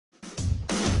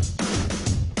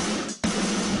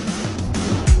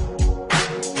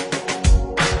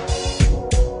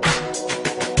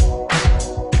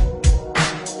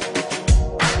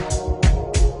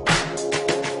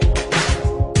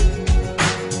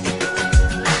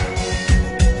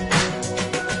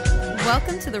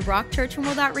to the Rock Church and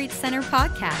World Outreach Center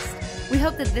podcast. We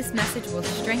hope that this message will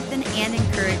strengthen and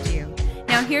encourage you.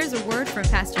 Now here's a word from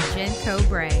Pastor Jen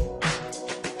Cobrae.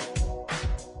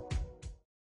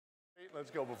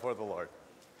 Let's go before the Lord.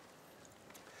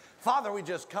 Father, we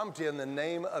just come to you in the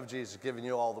name of Jesus, giving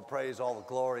you all the praise, all the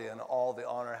glory, and all the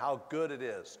honor. How good it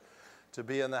is to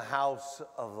be in the house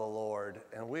of the Lord.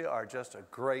 And we are just a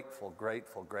grateful,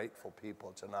 grateful, grateful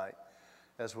people tonight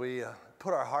as we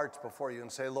put our hearts before you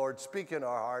and say, Lord, speak in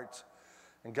our hearts,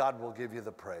 and God will give you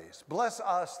the praise. Bless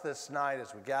us this night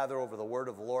as we gather over the word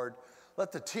of the Lord.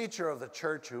 Let the teacher of the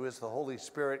church, who is the Holy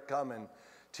Spirit, come and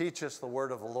teach us the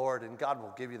word of the Lord, and God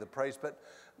will give you the praise. But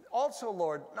also,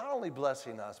 Lord, not only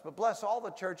blessing us, but bless all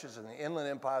the churches in the Inland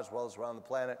Empire as well as around the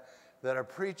planet that are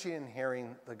preaching and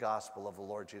hearing the gospel of the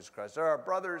Lord Jesus Christ. They're our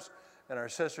brothers and our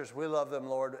sisters. We love them,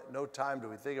 Lord. At no time do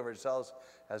we think of ourselves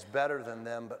as better than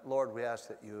them, but Lord, we ask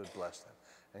that you would bless them.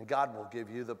 And God will give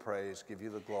you the praise, give you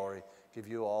the glory, give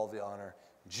you all the honor.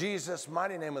 In Jesus'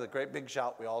 mighty name, with a great big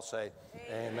shout, we all say,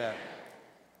 Amen.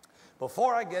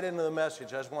 Before I get into the message,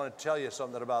 I just want to tell you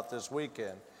something about this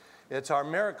weekend. It's our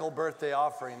Miracle Birthday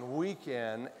Offering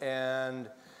weekend, and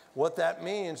what that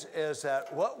means is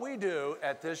that what we do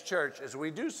at this church is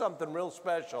we do something real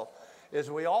special,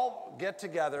 is we all get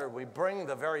together, we bring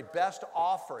the very best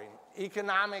offering,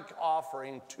 economic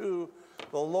offering to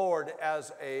the Lord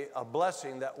as a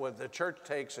blessing that what the church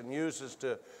takes and uses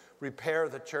to repair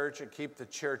the church and keep the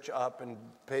church up and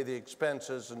pay the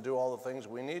expenses and do all the things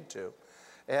we need to.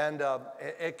 And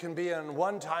it can be a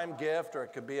one-time gift, or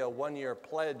it could be a one-year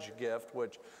pledge gift,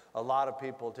 which a lot of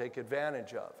people take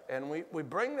advantage of. And we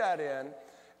bring that in,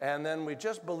 and then we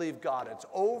just believe God. It's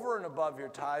over and above your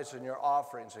tithes and your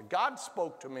offerings. And God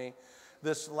spoke to me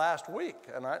this last week,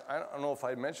 and I don't know if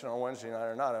I mentioned it on Wednesday night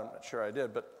or not. I'm not sure I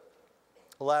did, but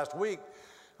last week,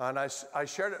 and I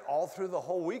shared it all through the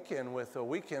whole weekend with the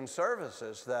weekend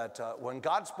services, that when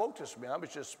God spoke to me, I was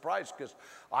just surprised because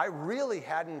I really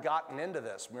hadn't gotten into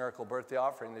this Miracle Birthday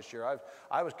Offering this year.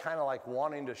 I was kind of like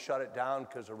wanting to shut it down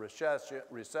because of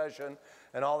recession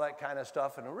and all that kind of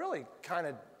stuff, and really kind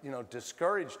of,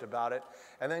 discouraged about it.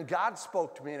 And then God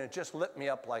spoke to me, and it just lit me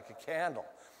up like a candle.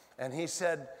 And he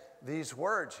said these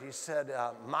words. He said,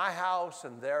 my house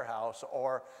and their house,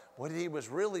 or what he was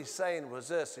really saying was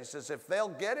this. He says, if they'll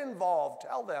get involved,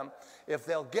 tell them, if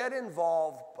they'll get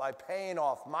involved by paying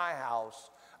off my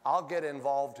house, I'll get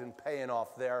involved in paying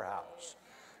off their house.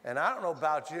 And I don't know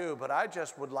about you, but I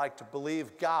just would like to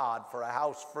believe God for a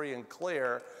house free and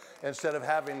clear instead of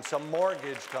having some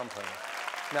mortgage company.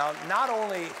 Now, not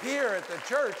only here at the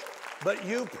church, but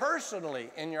you personally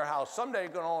in your house. Someday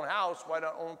you're going to own a house. Why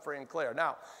don't own free and clear?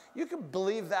 Now, you can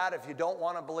believe that if you don't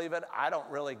want to believe it. I don't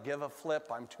really give a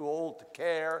flip. I'm too old to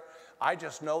care. I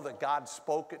just know that God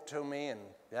spoke it to me, and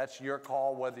that's your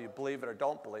call whether you believe it or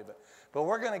don't believe it. But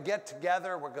we're going to get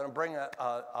together. We're going to bring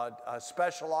a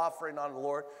special offering on the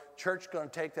Lord. Church is going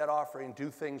to take that offering and do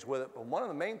things with it. But one of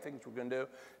the main things we're going to do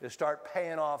is start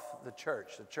paying off the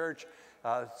church. The church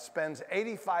spends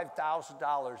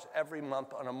 $85,000 every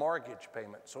month on a mortgage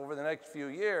payment. So over the next few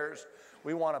years,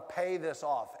 we want to pay this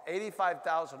off.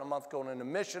 $85,000 a month going into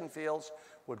mission fields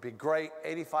would be great.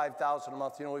 $85,000 a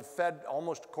month. We've fed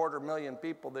almost 250,000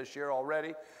 people this year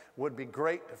already. Would be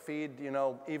great to feed,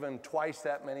 even twice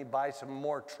that many, buy some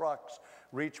more trucks,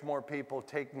 reach more people,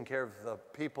 taking care of the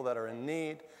people that are in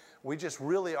need. We just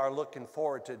really are looking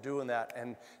forward to doing that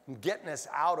and getting us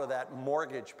out of that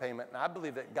mortgage payment. And I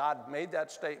believe that God made that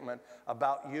statement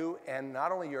about you and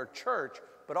not only your church,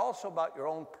 but also about your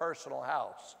own personal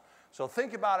house. So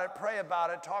think about it, pray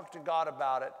about it, talk to God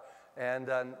about it,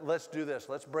 and let's do this.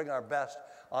 Let's bring our best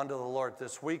onto the Lord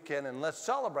this weekend, and let's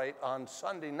celebrate on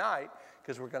Sunday night,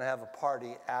 because we're going to have a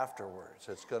party afterwards.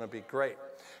 It's going to be great.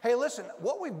 Hey, listen,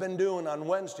 what we've been doing on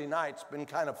Wednesday nights has been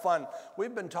kind of fun.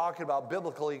 We've been talking about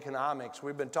biblical economics.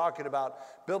 We've been talking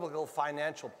about biblical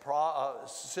financial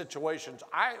situations.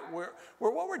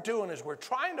 What we're doing is we're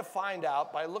trying to find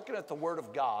out, by looking at the Word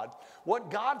of God, what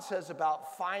God says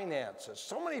about finances.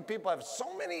 So many people have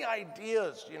so many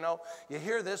ideas, You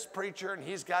hear this preacher, and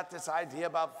he's got this idea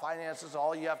about finances.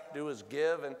 All you have to do is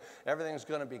give, and everything's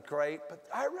going to be great. But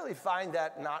I really find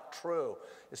that not true.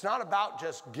 It's not about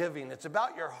just giving. It's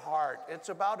about your heart. It's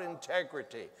about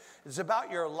integrity. It's about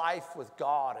your life with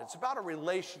God. It's about a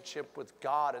relationship with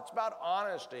God. It's about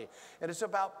honesty. And it's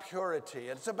about purity.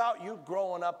 And it's about you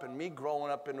growing up and me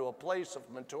growing up into a place of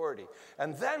maturity.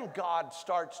 And then God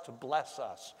starts to bless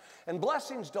us. And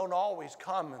blessings don't always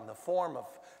come in the form of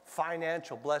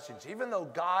financial blessings, even though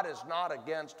God is not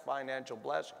against financial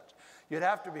blessings. You'd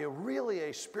have to be really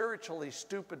a spiritually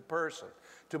stupid person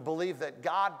to believe that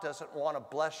God doesn't want to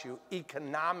bless you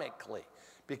economically,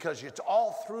 because it's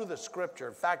all through the Scripture.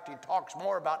 In fact, he talks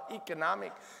more about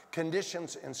economic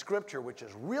conditions in Scripture, which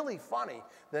is really funny,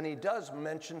 than he does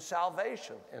mention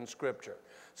salvation in Scripture.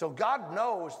 So God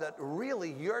knows that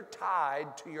really you're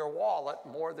tied to your wallet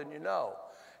more than you know.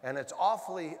 And it's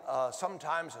awfully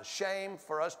sometimes a shame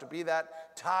for us to be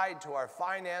that tied to our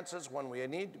finances when we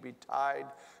need to be tied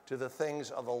to the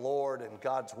things of the Lord and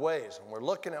God's ways. And we're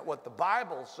looking at what the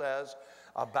Bible says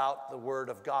about the Word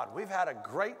of God. We've had a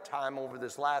great time over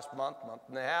this last month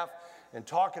and a half in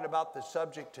talking about this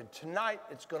subject. And tonight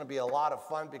it's going to be a lot of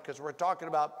fun because we're talking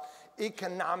about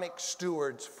economic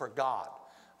stewards for God.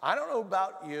 I don't know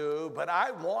about you, but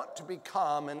I want to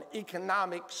become an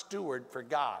economic steward for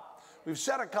God. We've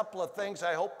said a couple of things.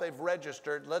 I hope they've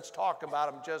registered. Let's talk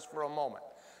about them just for a moment.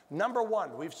 Number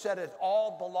one, we've said it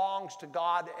all belongs to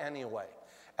God anyway.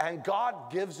 And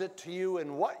God gives it to you,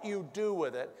 and what you do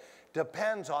with it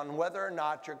depends on whether or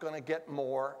not you're going to get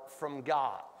more from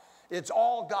God. It's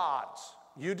all God's.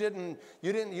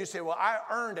 You say, well, I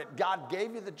earned it. God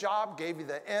gave you the job, gave you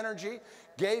the energy,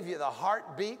 gave you the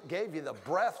heartbeat, gave you the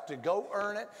breath to go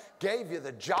earn it, gave you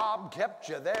the job, kept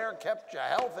you there, kept you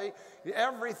healthy,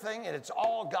 everything, and it's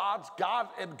all God's.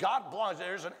 God belongs.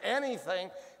 There isn't anything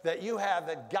that you have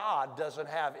that God doesn't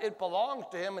have. It belongs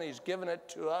to him, and he's given it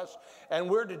to us, and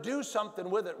we're to do something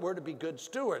with it. We're to be good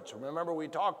stewards. Remember, we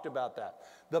talked about that.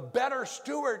 The better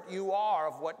steward you are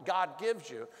of what God gives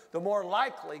you, the more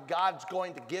likely God's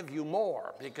going to give you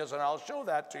more, because, and I'll show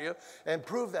that to you and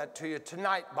prove that to you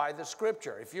tonight by the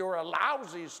Scripture. If you're a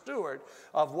lousy steward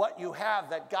of what you have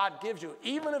that God gives you,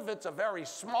 even if it's a very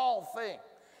small thing,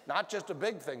 not just a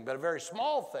big thing, but a very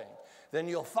small thing, then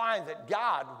you'll find that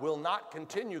God will not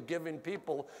continue giving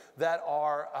people that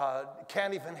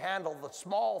can't even handle the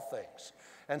small things.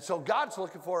 And so God's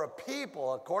looking for a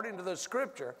people, according to the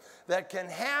Scripture, that can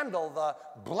handle the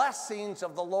blessings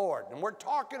of the Lord. And we're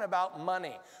talking about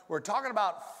money. We're talking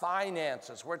about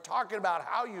finances. We're talking about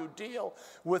how you deal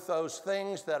with those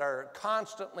things that are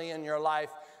constantly in your life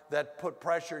that put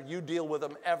pressure. You deal with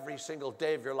them every single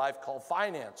day of your life, called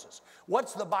finances.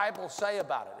 What's the Bible say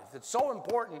about it? If it's so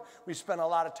important, we spend a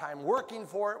lot of time working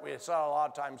for it. We spend a lot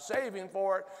of time saving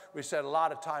for it. We spend a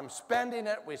lot of time spending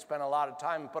it. We spend a lot of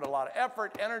time, put a lot of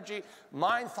effort, energy,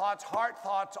 mind thoughts, heart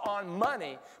thoughts on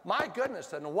money. My goodness,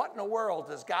 then what in the world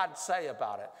does God say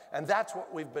about it? And that's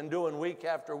what we've been doing week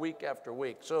after week after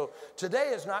week. So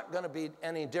today is not going to be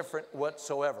any different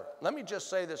whatsoever. Let me just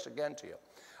say this again to you.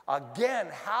 Again,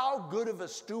 how good of a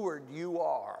steward you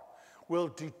are will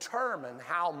determine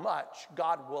how much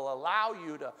God will allow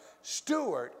you to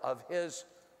steward of his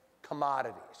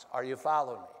commodities. Are you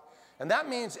following me? And that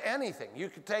means anything. You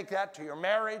could take that to your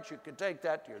marriage. You could take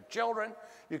that to your children.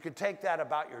 You could take that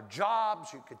about your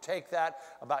jobs. You could take that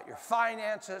about your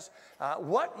finances.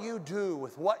 What you do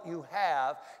with what you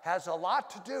have has a lot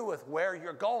to do with where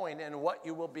you're going and what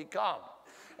you will become.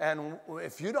 And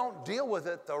if you don't deal with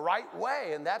it the right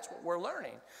way, and that's what we're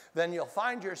learning, then you'll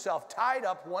find yourself tied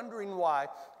up wondering why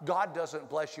God doesn't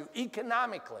bless you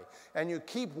economically. And you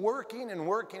keep working and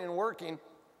working and working,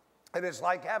 and it's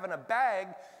like having a bag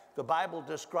the Bible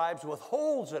describes with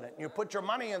holes in it. You put your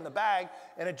money in the bag,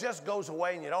 and it just goes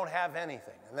away, and you don't have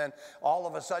anything. And then all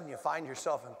of a sudden you find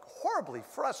yourself horribly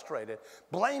frustrated,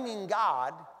 blaming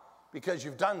God because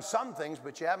you've done some things,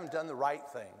 but you haven't done the right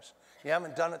things. You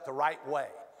haven't done it the right way.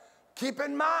 Keep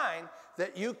in mind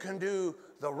that you can do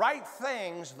the right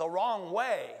things the wrong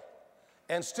way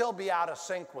and still be out of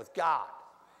sync with God.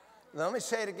 Now, let me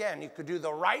say it again. You could do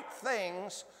the right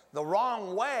things the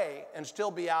wrong way and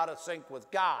still be out of sync with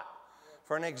God.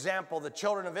 For an example, the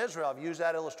children of Israel, I've used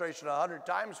that illustration 100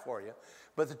 times for you,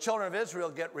 but the children of Israel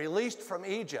get released from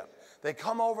Egypt. They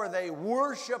come over, they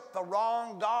worship the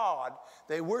wrong God.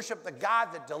 They worship the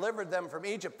God that delivered them from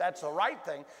Egypt. That's the right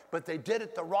thing, but they did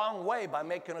it the wrong way by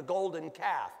making a golden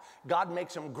calf. God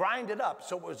makes them grind it up.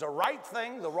 So it was the right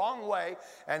thing, the wrong way,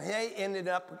 and they ended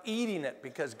up eating it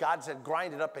because God said,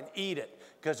 grind it up and eat it,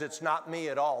 because it's not me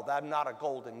at all. I'm not a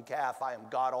golden calf. I am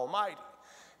God Almighty.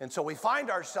 And so we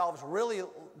find ourselves really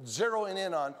zeroing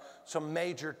in on some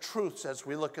major truths as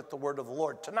we look at the word of the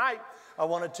Lord. Tonight, I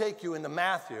want to take you into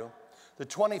Matthew, the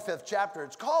 25th chapter.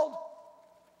 It's called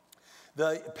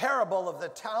the parable of the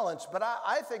talents, but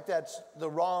I think that's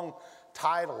the wrong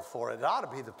title for it. It ought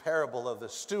to be the parable of the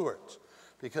stewards,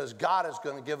 because God is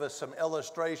going to give us some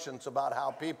illustrations about how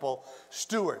people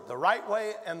steward the right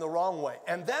way and the wrong way.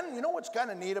 And then, you know what's kind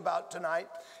of neat about tonight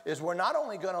is we're not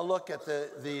only going to look at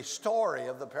the story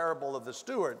of the parable of the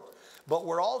steward, but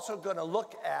we're also going to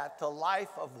look at the life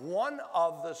of one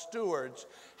of the stewards,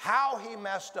 how he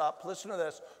messed up, listen to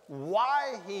this,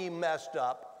 why he messed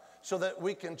up, so that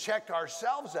we can check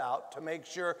ourselves out to make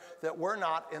sure that we're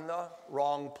not in the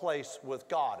wrong place with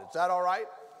God. Is that all right?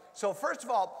 So first of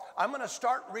all, I'm going to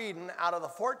start reading out of the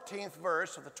 14th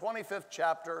verse of the 25th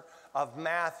chapter of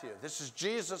Matthew. This is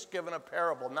Jesus giving a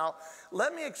parable. Now,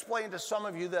 let me explain to some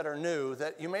of you that are new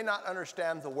that you may not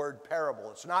understand the word parable.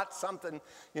 It's not something,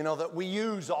 that we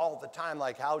use all the time,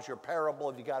 like, how's your parable?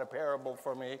 Have you got a parable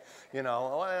for me?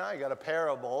 Well, I got a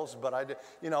parables, but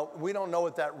we don't know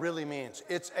what that really means.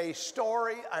 It's a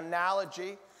story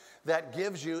analogy that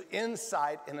gives you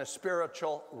insight in a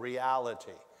spiritual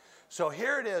reality. So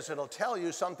here it is. It'll tell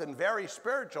you something very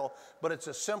spiritual, but it's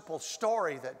a simple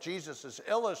story that Jesus is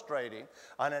illustrating,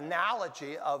 an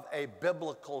analogy of a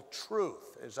biblical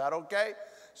truth. Is that okay?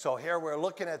 So here we're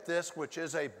looking at this, which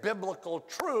is a biblical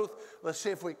truth. Let's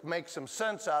see if we can make some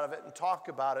sense out of it and talk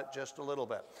about it just a little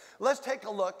bit. Let's take a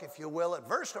look, if you will, at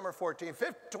verse number 14,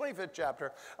 25th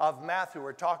chapter of Matthew.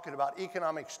 We're talking about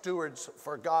economic stewards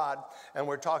for God, and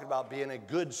we're talking about being a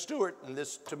good steward, and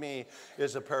this, to me,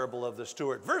 is a parable of the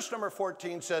steward. Verse number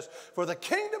 14 says, "For the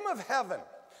kingdom of heaven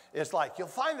is like," you'll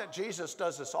find that Jesus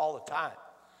does this all the time,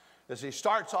 as he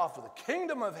starts off with, "the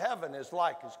kingdom of heaven is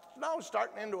like," he's now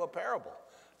starting into a parable,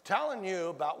 telling you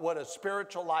about what a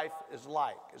spiritual life is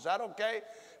like. Is that okay?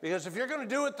 Because if you're going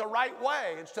to do it the right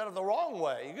way instead of the wrong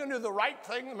way, you're going to do the right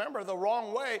thing, remember, the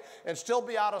wrong way, and still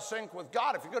be out of sync with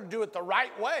God. If you're going to do it the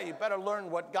right way, you better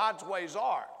learn what God's ways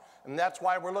are. And that's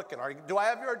why we're looking. Do I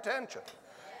have your attention?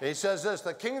 He says this,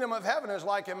 "The kingdom of heaven is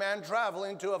like a man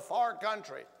traveling to a far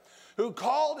country, who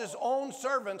called his own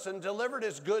servants and delivered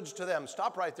his goods to them."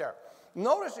 Stop right there.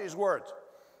 Notice these words.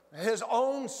 His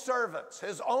own servants,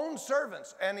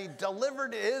 and he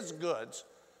delivered his goods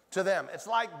to them. It's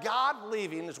like God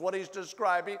leaving is what he's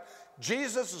describing.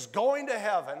 Jesus is going to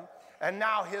heaven, and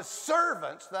now his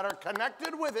servants that are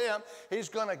connected with him, he's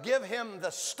going to give him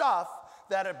the stuff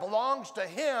that it belongs to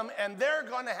him, and they're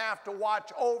going to have to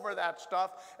watch over that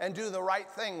stuff and do the right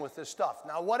thing with this stuff.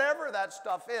 Now, whatever that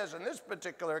stuff is, in this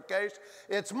particular case,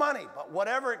 it's money, but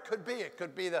whatever it could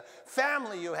be the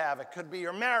family you have, it could be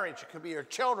your marriage, it could be your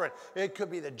children, it could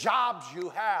be the jobs you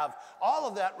have. All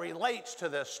of that relates to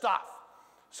this stuff.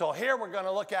 So here we're going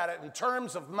to look at it in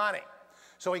terms of money.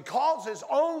 So he calls his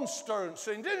own servants.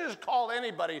 So he didn't just call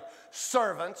anybody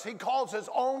servants. He calls his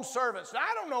own servants. Now,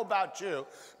 I don't know about you,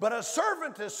 but a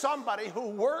servant is somebody who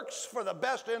works for the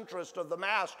best interest of the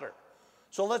master.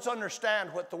 So let's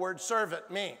understand what the word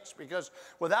servant means, because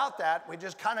without that, we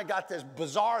just kind of got this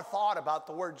bizarre thought about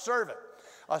the word servant.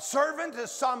 A servant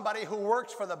is somebody who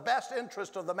works for the best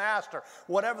interest of the master.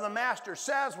 Whatever the master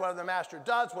says, whatever the master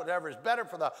does, whatever is better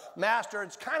for the master.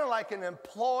 It's kind of like an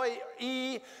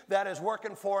employee that is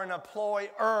working for an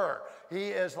employer. He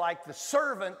is like the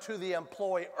servant to the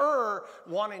employer,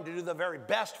 wanting to do the very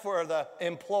best for the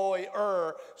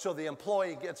employer, so the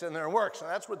employee gets in there and works. And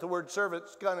that's what the word servant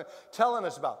is kind of telling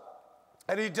us about.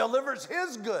 And he delivers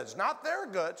his goods, not their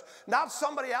goods, not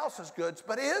somebody else's goods,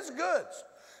 but his goods.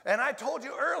 And I told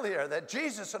you earlier that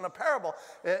Jesus in a parable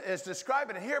is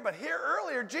describing it here, but here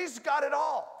earlier, Jesus got it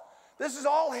all. This is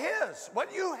all his.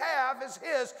 What you have is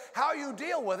his. How you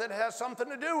deal with it has something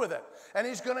to do with it. And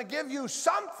he's going to give you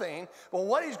something, but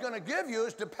what he's going to give you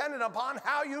is dependent upon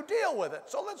how you deal with it.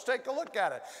 So let's take a look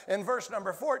at it. In verse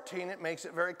number 14, it makes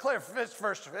it very clear.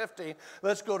 Verse 15,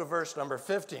 let's go to verse number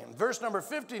 15. Verse number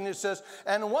 15, it says,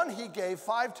 "And one he gave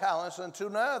 5 talents, and to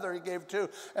another he gave 2,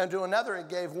 and to another he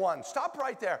gave 1. Stop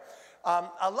right there.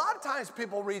 A lot of times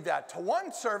people read that. To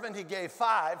one servant he gave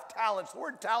 5 talents. The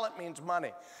word talent means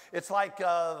money. It's like,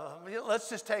 let's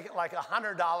just take it like a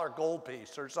 $100 gold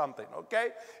piece or something, okay?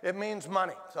 It means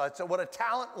money. So that's what a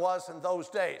talent was in those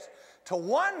days. To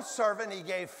one servant he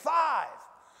gave 5.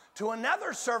 To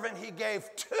another servant he gave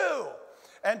 2.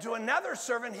 And to another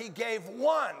servant he gave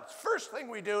 1. First thing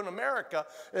we do in America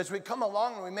is we come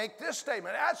along and we make this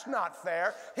statement. That's not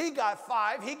fair. He got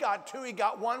 5, he got 2, he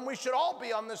got 1. We should all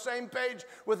be on the same page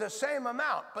with the same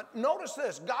amount. But notice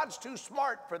this, God's too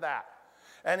smart for that.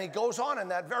 And he goes on in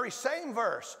that very same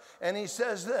verse, and he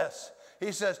says this.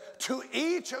 He says, "To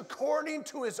each according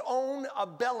to his own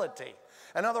ability."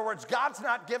 In other words, God's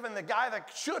not giving the guy that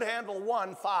should handle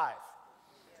 1 5.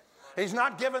 He's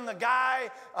not giving the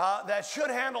guy that should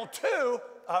handle 2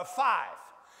 5.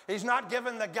 He's not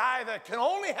giving the guy that can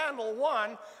only handle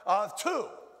 1 2.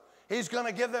 He's going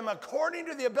to give them according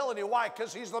to the ability. Why?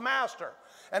 Because he's the master.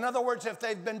 In other words, if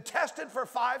they've been tested for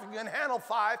 5 and can handle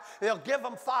 5, they'll give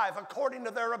them 5 according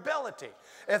to their ability.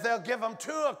 If they'll give them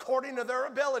 2 according to their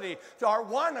ability, or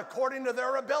 1 according to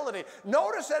their ability.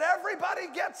 Notice that everybody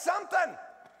gets something.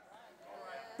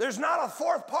 There's not a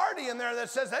fourth party in there that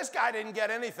says, this guy didn't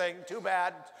get anything. Too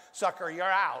bad, sucker, you're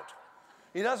out.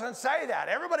 He doesn't say that.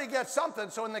 Everybody gets something.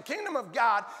 So in the kingdom of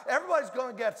God, everybody's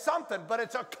going to get something, but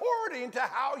it's according to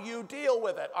how you deal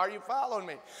with it. Are you following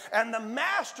me? And the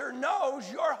master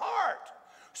knows your heart.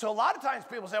 So a lot of times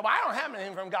people say, well, I don't have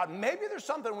anything from God. Maybe there's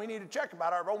something we need to check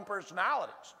about our own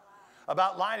personalities,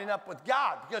 about lining up with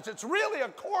God, because it's really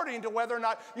according to whether or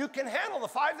not you can handle the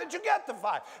 5 that you get the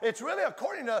 5. It's really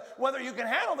according to whether you can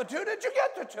handle the 2 that you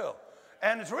get the 2.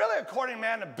 And it's really according,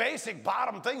 man, the basic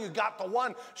bottom thing. You got the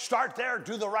 1, start there,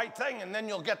 do the right thing, and then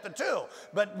you'll get the 2.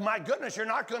 But my goodness, you're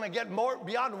not going to get more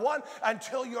beyond 1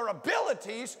 until your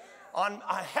abilities on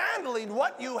handling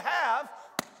what you have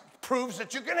proves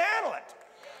that you can handle it.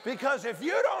 Because if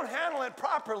you don't handle it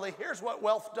properly, here's what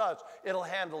wealth does. It'll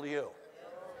handle you.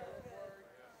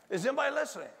 Is anybody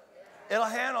listening? It'll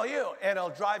handle you, and it'll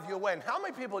drive you away. And how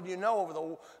many people do you know over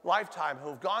the lifetime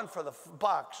who've gone for the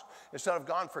bucks instead of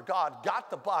gone for God,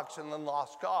 got the bucks, and then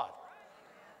lost God?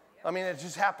 I mean, it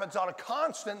just happens on a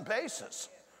constant basis.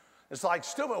 It's like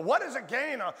stupid. What does it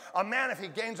gain a man if he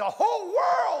gains a whole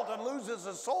world and loses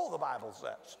his soul, the Bible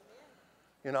says?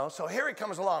 You know, so here he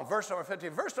comes along, verse number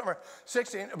 15. Verse number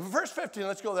 16, verse 15,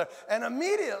 let's go there. And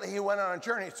immediately he went on a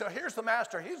journey. So here's the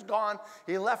master. He's gone.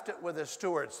 He left it with his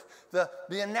stewards. The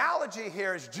analogy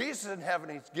here is Jesus in heaven.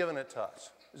 He's given it to us.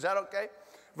 Is that okay?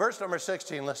 Verse number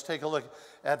 16, let's take a look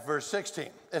at verse 16.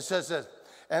 It says this,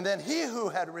 and then he who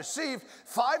had received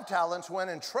 5 talents went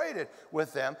and traded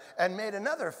with them and made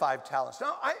another 5 talents.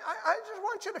 Now, I just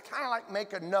want you to kind of like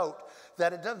make a note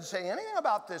that it doesn't say anything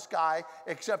about this guy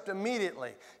except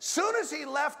immediately. Soon as he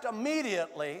left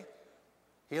immediately,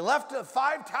 he left the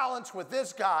 5 talents with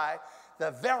this guy.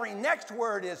 The very next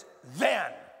word is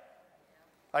then.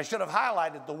 I should have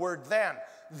highlighted the word then.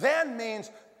 Then means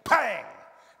bang.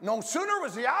 No sooner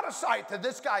was he out of sight than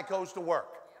this guy goes to work.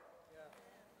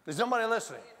 Is somebody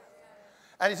listening?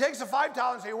 And he takes the 5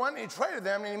 talents, he went and he traded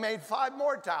them, and he made 5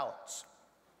 more talents.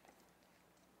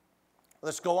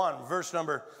 Let's go on, verse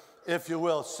number, if you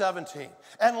will, 17.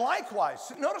 And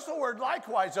likewise, notice the word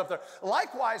likewise up there.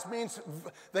 Likewise means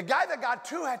the guy that got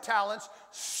 2 talents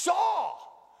saw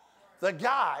the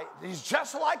guy. He's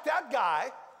just like that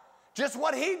guy. Just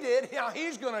what he did, how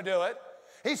he's going to do it.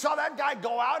 He saw that guy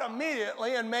go out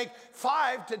immediately and make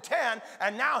 5 to 10,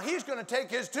 and now he's going to take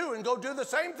his 2 and go do the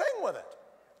same thing with it.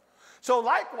 So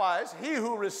likewise, he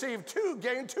who received 2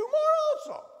 gained 2 more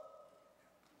also.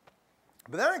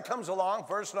 But then it comes along,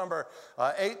 verse number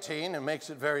 18, and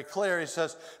makes it very clear. He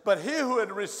says, but he who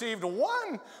had received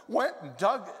 1 went and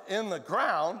dug in the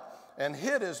ground and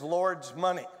hid his Lord's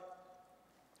money.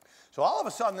 So all of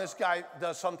a sudden, this guy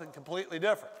does something completely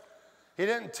different. He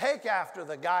didn't take after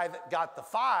the guy that got the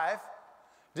 5,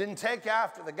 didn't take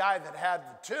after the guy that had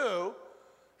the 2.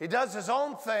 He does his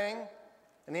own thing,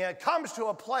 and he comes to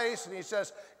a place and he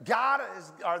says, God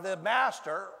is, or the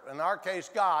master, in our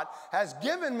case God, has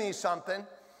given me something,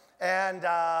 and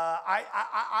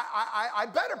I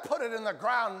better put it in the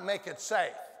ground and make it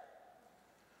safe.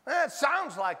 That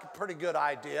sounds like a pretty good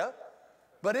idea,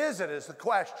 but is the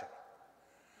question.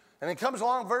 And he comes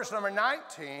along, verse number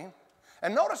 19,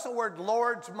 and notice the word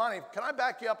Lord's money. Can I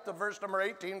back you up to verse number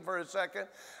 18 for a second?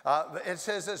 It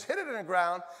says this, hid it in the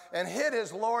ground and hid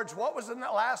his Lord's, what was the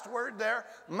last word there?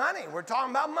 Money. We're talking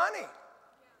about money.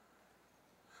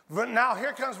 But now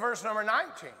here comes verse number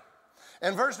 19.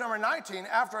 In verse number 19,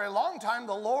 after a long time,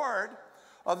 the Lord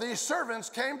of these servants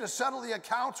came to settle the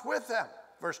accounts with them.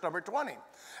 Verse number 20.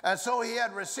 And so he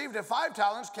had received 5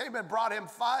 talents, came and brought him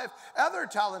 5 other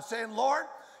talents, saying, Lord,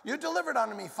 you delivered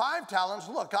unto me 5 talents.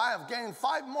 Look, I have gained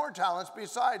 5 more talents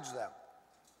besides them.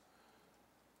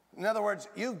 In other words,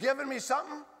 you've given me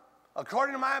something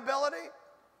according to my ability,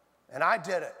 and I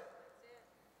did it.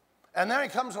 And then he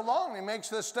comes along and he makes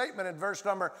this statement in verse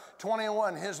number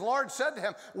 21. His Lord said to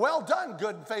him, well done,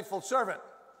 good and faithful servant.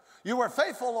 You were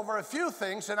faithful over a few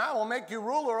things, and I will make you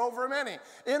ruler over many.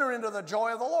 Enter into the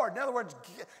joy of the Lord. In other words,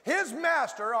 his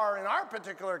master, or in our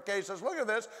particular cases, look at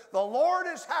this, the Lord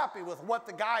is happy with what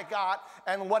the guy got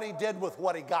and what he did with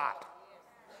what he got.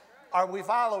 Are we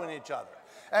following each other?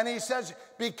 And he says,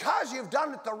 because you've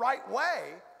done it the right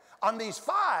way on these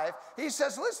 5, he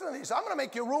says, listen to these, I'm going to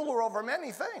make you ruler over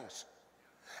many things.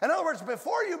 In other words,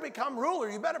 before you become ruler,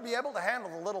 you better be able to handle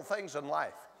the little things in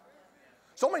life.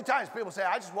 So many times people say,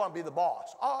 I just want to be the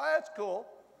boss. Oh, that's cool.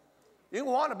 You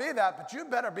want to be that, but you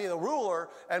better be the ruler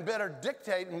and better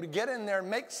dictate and get in there and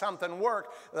make something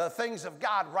work, the things of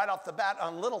God right off the bat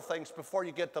on little things before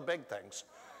you get the big things.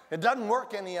 It doesn't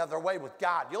work any other way with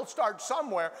God. You'll start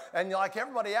somewhere, and you're like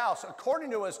everybody else,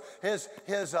 according to his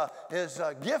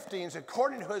giftings,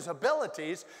 according to his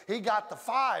abilities, he got the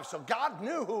 5. So God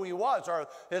knew who he was, or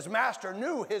his master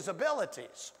knew his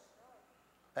abilities.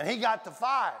 And he got the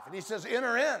 5. And he says,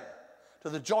 enter in to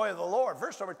the joy of the Lord.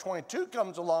 Verse number 22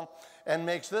 comes along and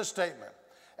makes this statement.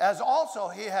 As also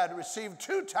he had received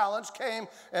 2 talents, came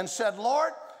and said,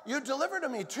 Lord, you delivered to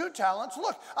me 2 talents.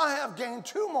 Look, I have gained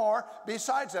 2 more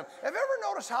besides them. Have you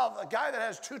ever noticed how the guy that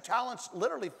has 2 talents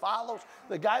literally follows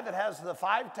the guy that has the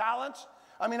 5 talents?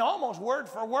 I mean, almost word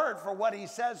for what he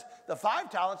says, the 5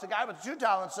 talents, the guy with the 2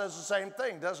 talents says the same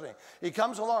thing, doesn't he? He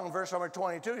comes along in verse number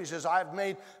 22. He says, I've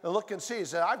made, look and see. He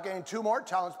said, I've gained 2 more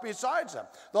talents besides them.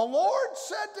 The Lord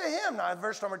said to him, now in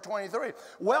verse number 23,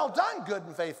 well done, good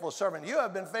and faithful servant. You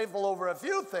have been faithful over a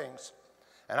few things,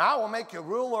 and I will make you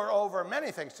ruler over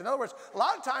many things. In other words, a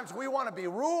lot of times we want to be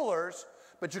rulers,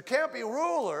 but you can't be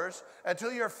rulers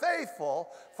until you're faithful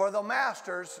for the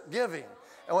master's giving.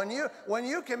 And when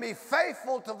you can be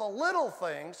faithful to the little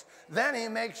things, then he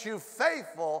makes you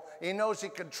faithful. He knows he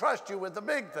can trust you with the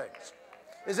big things.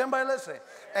 Is anybody listening?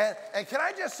 And can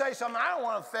I just say something? I don't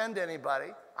want to offend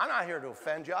anybody. I'm not here to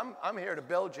offend you. I'm here to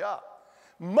build you up.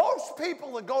 Most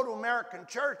people that go to American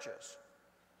churches,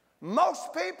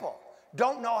 most people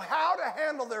don't know how to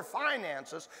handle their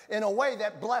finances in a way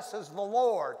that blesses the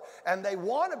Lord. And they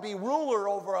want to be ruler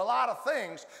over a lot of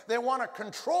things. They want to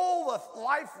control the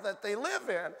life that they live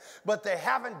in, but they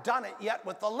haven't done it yet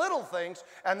with the little things,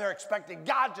 and they're expecting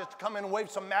God just to come in and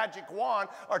wave some magic wand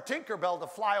or Tinkerbell to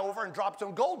fly over and drop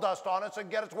some gold dust on us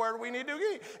and get us where we need to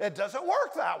be. It doesn't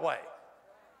work that way.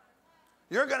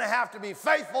 You're going to have to be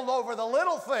faithful over the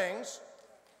little things.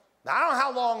 Now, I don't know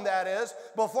how long that is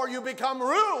before you become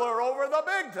ruler over the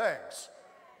big things.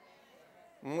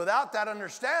 And without that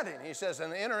understanding, he says,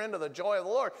 and enter into the joy of the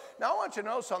Lord. Now, I want you to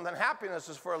know something. Happiness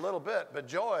is for a little bit, but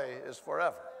joy is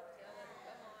forever.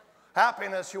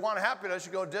 Happiness, you want happiness,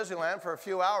 you go to Disneyland for a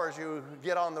few hours. You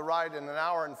get on the ride in 1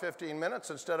 hour and 15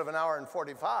 minutes instead of 1 hour and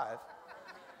 45.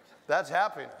 That's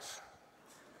happiness.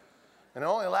 And it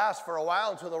only lasts for a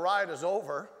while until the ride is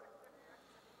over.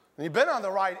 And you've been on the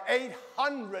ride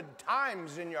 800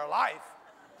 times in your life.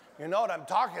 You know what I'm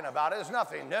talking about. It's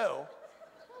nothing new.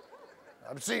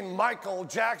 I've seen Michael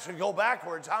Jackson go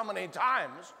backwards how many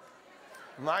times?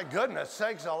 My goodness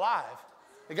sakes alive.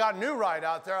 They got a new ride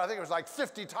out there. I think it was like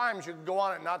 50 times you could go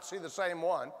on it and not see the same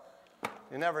one.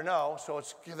 You never know. So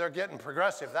they're getting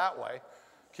progressive that way.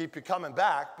 Keep you coming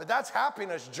back. But that's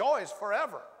happiness. Joy is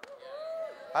forever.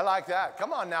 I like that.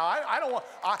 Come on now. I don't want,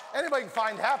 anybody can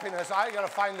find happiness. I got to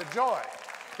find the joy.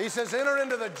 He says, enter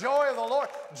into the joy of the Lord.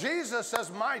 Jesus says,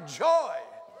 my joy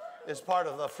is part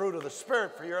of the fruit of the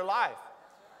Spirit for your life.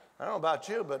 I don't know about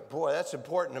you, but boy, that's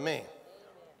important to me.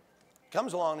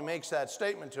 Comes along and makes that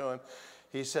statement to him.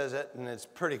 He says it, and it's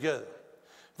pretty good.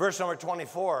 Verse number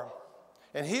 24.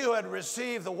 And he who had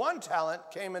received the 1 talent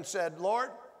came and said, Lord,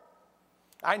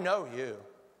 I know you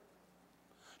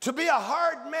to be a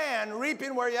hard man,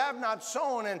 reaping where you have not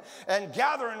sown and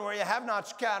gathering where you have not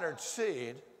scattered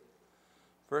seed.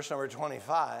 Verse number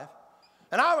 25.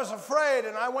 And I was afraid,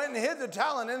 and I went and hid the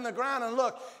talent in the ground, and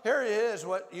look, here it is,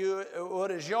 what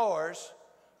is yours.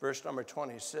 Verse number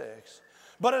 26.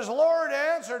 But his Lord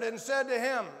answered and said to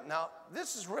him, now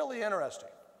this is really interesting.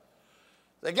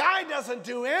 The guy doesn't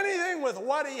do anything with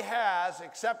what he has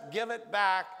except give it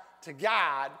back to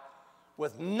God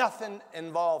with nothing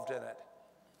involved in it.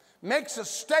 Makes a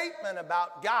statement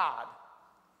about God.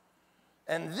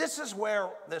 And this is where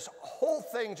this whole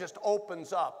thing just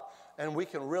opens up, and we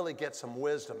can really get some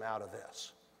wisdom out of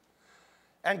this.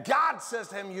 And God says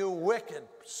to him, you wicked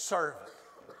servant.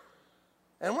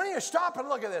 And when you stop and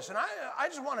look at this, and I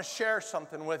just want to share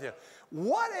something with you.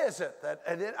 What is it that,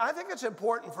 and I think it's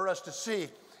important for us to see,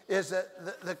 is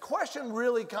that the question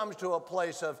really comes to a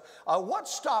place of what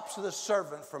stops this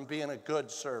servant from being a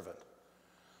good servant?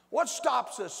 What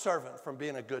stops this servant from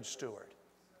being a good steward?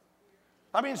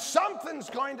 I mean, something's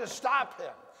going to stop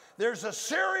him. There's a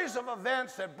series of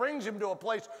events that brings him to a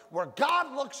place where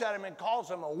God looks at him and calls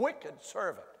him a wicked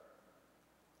servant.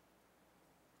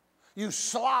 You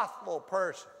slothful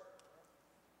person.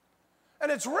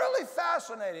 And it's really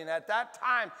fascinating at that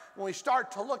time when we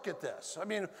start to look at this. I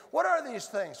mean, what are these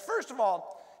things? First of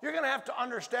all, you're going to have to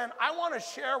understand, I want to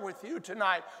share with you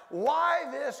tonight why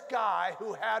this guy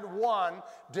who had 1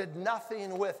 did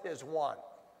nothing with his 1.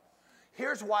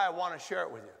 Here's why I want to share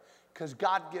it with you. Because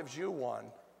God gives you 1,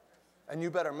 and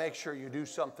you better make sure you do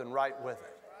something right with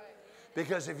it.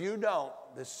 Because if you don't,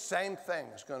 the same thing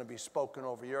is going to be spoken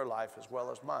over your life as well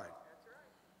as mine.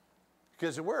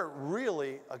 Because we're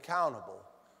really accountable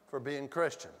for being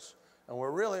Christians. And we're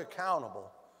really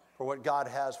accountable for what God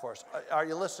has for us. Are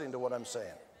you listening to what I'm saying?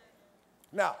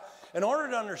 Now, in order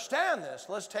to understand this,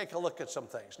 let's take a look at some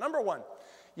things. Number 1,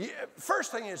 first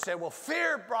thing you say, well,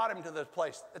 fear brought him to this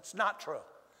place. It's not true.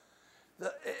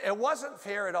 It wasn't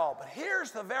fear at all. But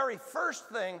here's the very first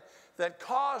thing that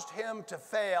caused him to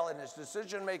fail in his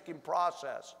decision-making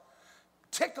process.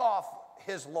 Tick off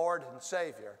his Lord and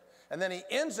Savior. And then he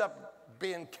ends up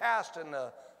being cast in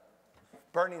the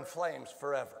burning flames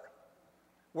forever.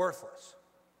 Worthless.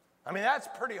 I mean, that's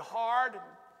pretty hard,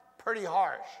 pretty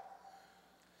harsh.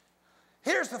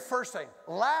 Here's the first thing.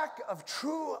 Lack of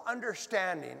true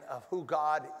understanding of who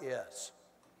God is.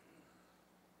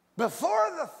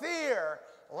 Before the fear,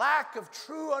 lack of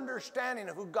true understanding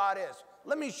of who God is.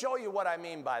 Let me show you what I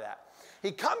mean by that.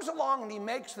 He comes along and he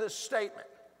makes this statement.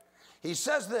 He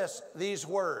says these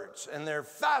words, and they're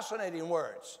fascinating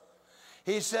words.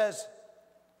 He says,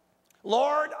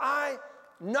 Lord, I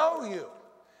know you.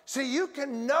 See, you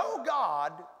can know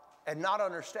God and not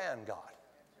understand God.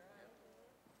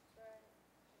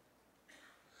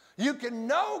 You can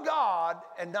know God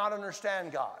and not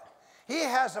understand God. He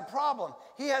has a problem.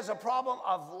 He has a problem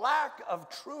of lack of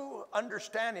true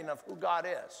understanding of who God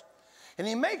is. And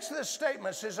he makes this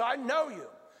statement, says, I know you.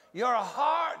 You're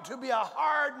to be a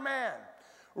hard man,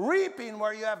 reaping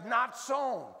where you have not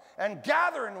sown, and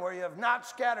gathering where you have not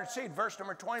scattered seed. Verse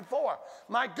number 24.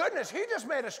 My goodness, he just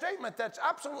made a statement that's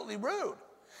absolutely rude.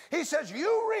 He says,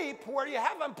 you reap where you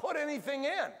haven't put anything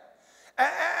in,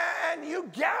 and you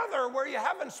gather where you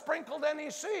haven't sprinkled any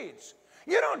seeds.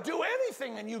 You don't do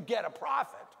anything and you get a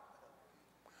profit.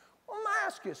 Well, let me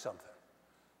ask you something.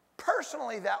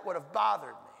 Personally, that would have bothered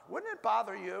me. Wouldn't it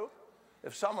bother you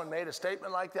if someone made a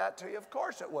statement like that to you? Of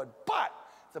course it would. But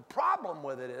the problem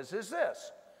with it is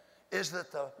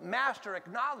that the master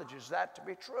acknowledges that to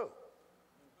be true.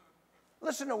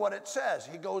 Listen to what it says.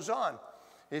 He goes on.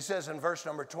 He says in verse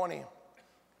number 20,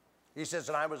 he says,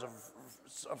 and I was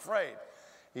afraid.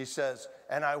 He says,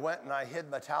 and I went and I hid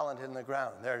my talent in the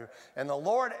ground. There, and the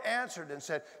Lord answered and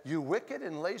said, you wicked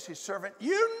and lazy servant,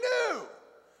 you knew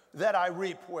that I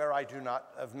reap where I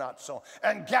have not sown,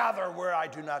 and gather where I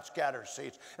do not scatter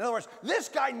seeds. In other words, this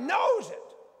guy knows it.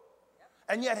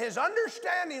 And yet his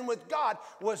understanding with God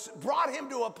brought him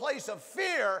to a place of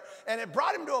fear, and it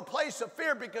brought him to a place of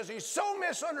fear because he so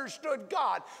misunderstood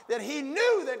God that he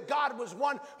knew that God was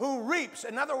one who reaps.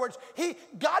 In other words,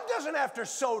 God doesn't have to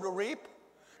sow to reap.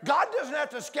 God doesn't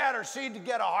have to scatter seed to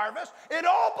get a harvest. It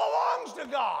all belongs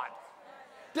to God.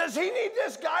 Does he need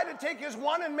this guy to take his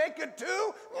one and make it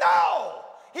two? No.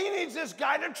 He needs this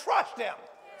guy to trust him.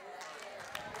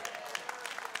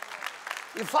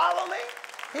 You follow me?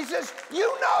 He says,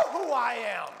 you know who I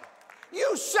am.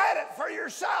 You said it for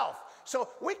yourself. So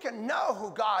we can know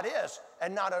who God is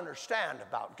and not understand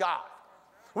about God.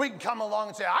 We can come along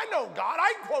and say, I know God,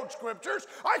 I quote scriptures,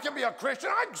 I can be a Christian,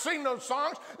 I can sing those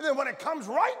songs. And then when it comes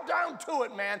right down to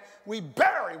it, man, we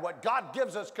bury what God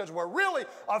gives us because we're really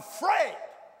afraid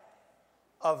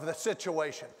of the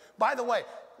situation. By the way,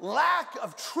 lack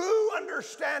of true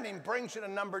understanding brings you to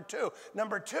number two.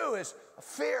 Number two is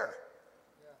fear.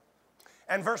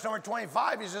 And verse number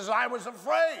 25, he says, I was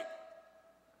afraid.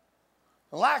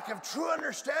 Lack of true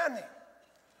understanding.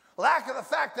 Lack of the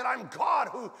fact that I'm God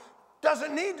who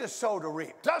doesn't need to sow to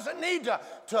reap, doesn't need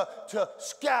to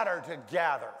scatter to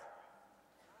gather.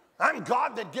 I'm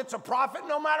God that gets a profit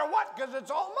no matter what because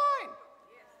it's all mine.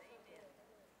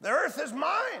 The earth is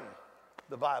mine,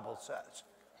 the Bible says.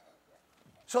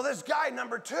 So this guy,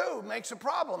 number two, makes a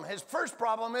problem. His first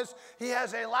problem is he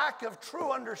has a lack of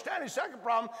true understanding. Second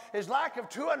problem, his lack of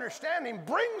true understanding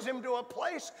brings him to a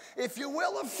place, if you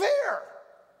will, of fear.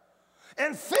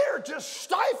 And fear just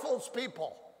stifles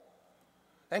people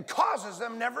and causes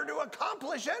them never to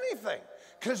accomplish anything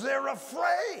because they're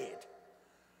afraid.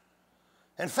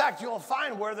 In fact, you'll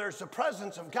find where there's the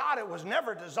presence of God, it was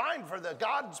never designed for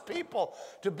God's people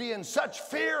to be in such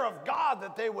fear of God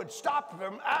that they would stop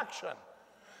from action.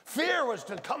 Fear was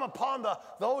to come upon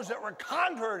those that were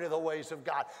contrary to the ways of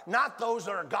God, not those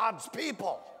that are God's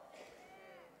people.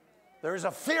 There's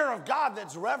a fear of God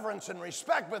that's reverence and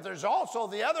respect, but there's also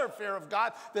the other fear of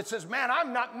God that says, man,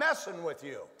 I'm not messing with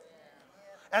you.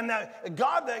 And the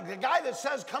guy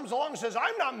that comes along and says,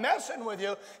 I'm not messing with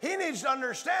you, he needs to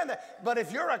understand that. But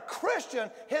if you're a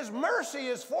Christian, his mercy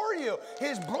is for you.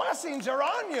 His blessings are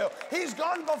on you. He's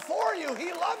gone before you.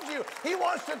 He loves you. He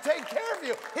wants to take care of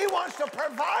you. He wants to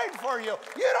provide for you.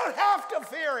 You don't have to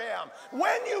fear him.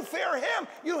 When you fear him,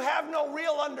 you have no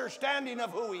real understanding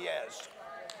of who he is.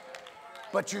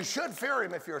 But you should fear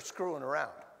him if you're screwing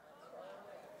around,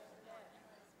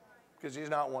 because he's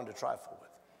not one to trifle with.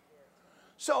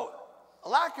 So a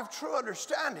lack of true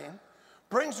understanding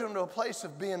brings him to a place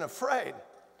of being afraid,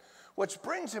 which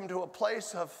brings him to a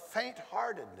place of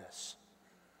faint-heartedness.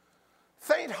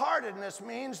 Faint-heartedness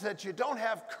means that you don't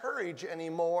have courage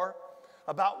anymore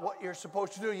about what you're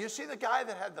supposed to do. You see, the guy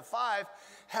that had the 5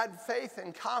 had faith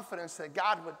and confidence that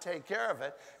God would take care of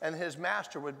it and his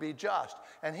master would be just.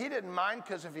 And he didn't mind,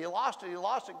 because if he lost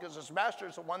it because his master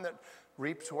is the one that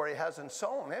reaps where he hasn't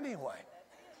sown anyway.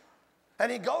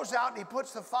 And he goes out and he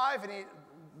puts the 5 and he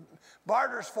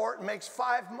barters for it and makes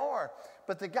 5 more.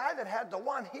 But the guy that had the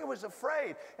 1, he was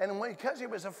afraid. And because he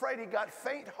was afraid, he got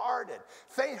faint-hearted.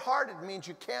 Faint-hearted means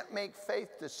you can't make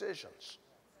faith decisions.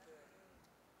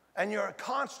 And you're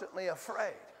constantly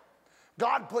afraid.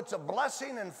 God puts a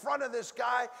blessing in front of this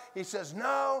guy. He says,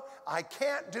 no, I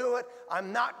can't do it.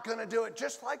 I'm not going to do it.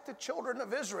 Just like the children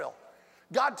of Israel.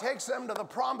 God takes them to the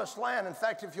promised land. In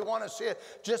fact, if you want to see it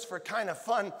just for kind of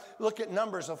fun, look at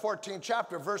Numbers, the 14th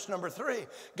chapter, verse number 3.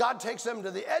 God takes them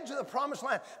to the edge of the promised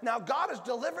land. Now, God has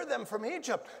delivered them from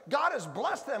Egypt. God has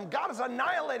blessed them. God has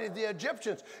annihilated the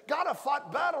Egyptians. God has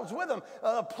fought battles with them.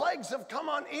 The plagues have come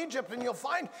on Egypt, and you'll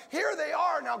find here they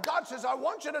are. Now, God says, I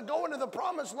want you to go into the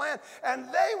promised land, and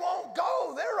they won't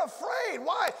go. They're afraid.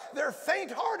 Why? They're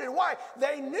faint-hearted. Why?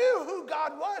 They knew who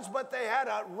God was, but they had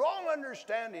a wrong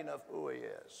understanding of who he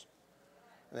is.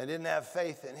 And they didn't have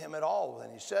faith in him at all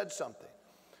when he said something.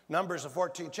 Numbers, the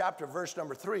 14th chapter, verse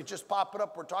number 3. Just pop it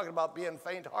up. We're talking about being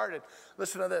faint-hearted.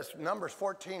 Listen to this. Numbers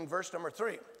 14, verse number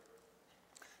 3.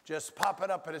 Just pop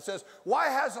it up, and it says, why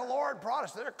has the Lord brought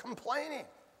us? They're complaining.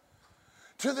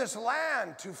 To this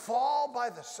land to fall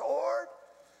by the sword,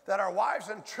 that our wives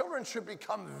and children should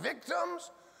become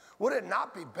victims? Would it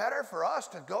not be better for us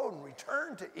to go and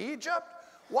return to Egypt?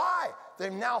 Why? They're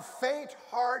now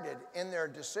faint-hearted in their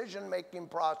decision-making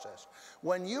process.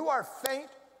 When you are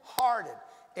faint-hearted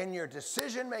in your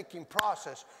decision-making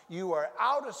process, you are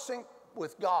out of sync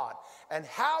with God. And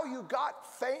how you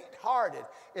got faint-hearted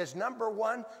is, number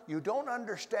 1, you don't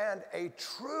understand a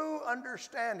true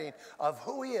understanding of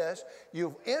who he is.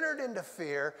 You've entered into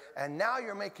fear, and now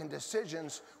you're making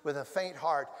decisions with a faint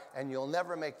heart, and you'll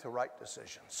never make the right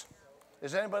decisions.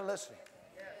 Is anybody listening?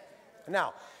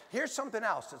 Now, here's something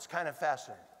else that's kind of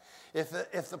fascinating.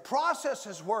 If the process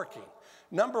is working,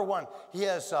 number 1,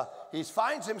 he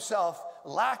finds himself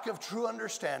lack of true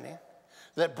understanding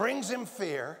that brings him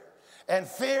fear, and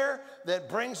fear that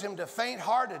brings him to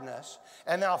faint-heartedness,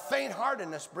 and now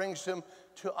faint-heartedness brings him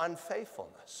to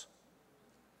unfaithfulness.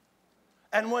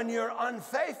 And when you're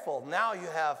unfaithful, now you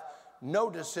have no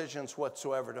decisions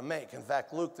whatsoever to make. In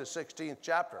fact, Luke, the 16th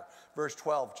chapter, verse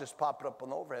 12, just pop it up on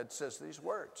the overhead, says these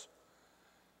words.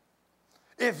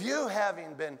 If you,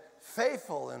 having been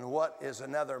faithful in what is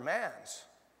another man's,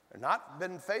 or not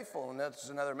been faithful in what is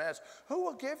another man's, who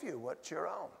will give you what's your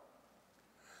own?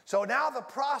 So now the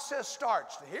process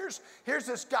starts. Here's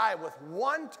this guy with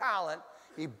 1 talent.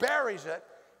 He buries it.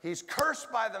 He's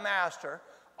cursed by the master,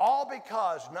 all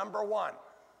because, number 1,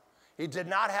 he did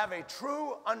not have a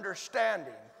true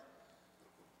understanding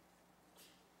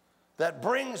that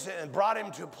brought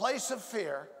him to a place of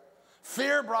fear.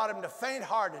 Fear brought him to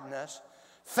faint-heartedness.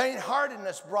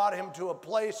 Faint-heartedness brought him to a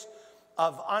place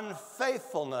of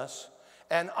unfaithfulness.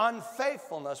 And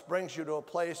unfaithfulness brings you to a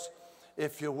place,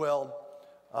 if you will,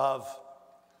 of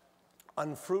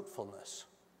unfruitfulness.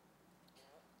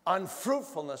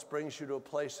 Unfruitfulness brings you to a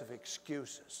place of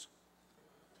excuses.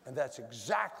 And that's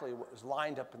exactly what was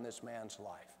lined up in this man's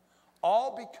life.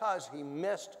 All because he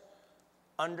missed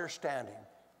understanding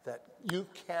that you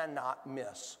cannot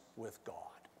miss with God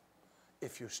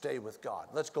if you stay with God.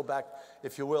 Let's go back,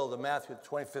 if you will, to Matthew, the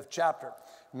 25th chapter.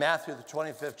 Matthew, the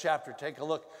 25th chapter. Take a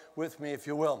look with me, if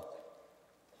you will.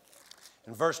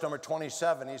 In verse number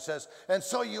 27, he says, and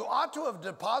so you ought to have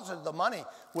deposited the money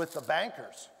with the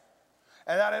bankers,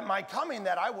 and that at my coming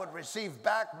that I would receive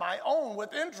back my own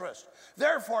with interest.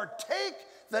 Therefore, take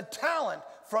the talent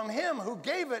from him who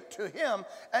gave it to him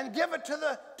and give it to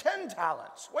the 10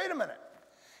 talents. Wait a minute.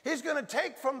 He's going to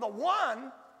take from the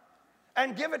 1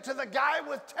 and give it to the guy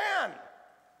with 10.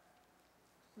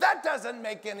 That doesn't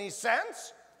make any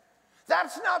sense.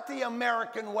 That's not the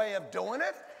American way of doing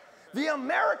it. The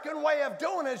American way of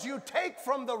doing it is you take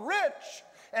from the rich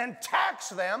and tax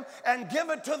them and give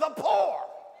it to the poor.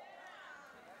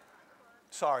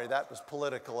 Sorry, that was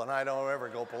political, and I don't ever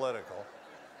go political.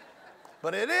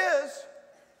 But it is.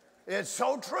 It's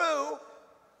so true.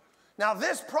 Now,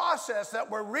 this process that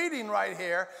we're reading right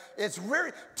here, it's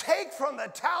really take from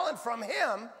the talent from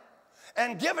him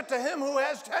and give it to him who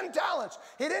has 10 talents.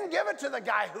 He didn't give it to the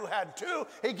guy who had 2.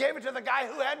 He gave it to the guy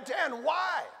who had 10.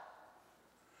 Why?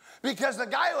 Because the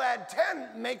guy who had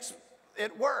 10 makes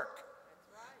it work.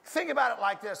 Think about it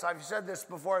like this. I've said this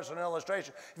before as an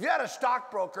illustration. If you had a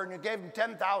stockbroker and you gave him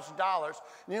 $10,000,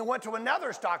 and you went to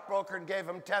another stockbroker and gave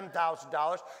him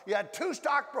 $10,000, you had two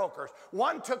stockbrokers.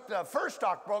 One took, the first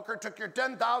stockbroker took your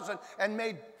 $10,000 and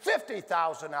made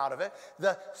 $50,000 out of it.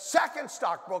 The second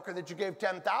stockbroker that you gave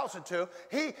 $10,000 to,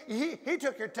 he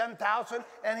took your $10,000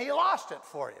 and he lost it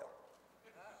for you.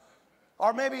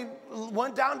 Or maybe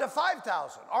went down to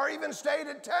 5,000, or even stayed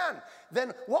at 10.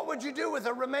 Then what would you do with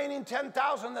the remaining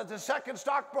 10,000 that the second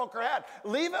stockbroker had?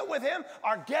 Leave it with him,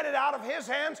 or get it out of his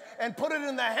hands and put it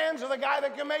in the hands of the guy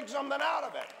that can make something out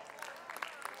of it?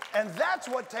 And that's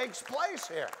what takes place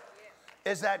here,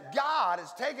 is that God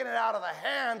is taking it out of the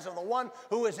hands of the one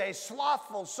who is a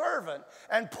slothful servant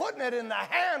and putting it in the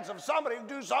hands of somebody who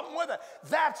do something with it.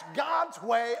 That's God's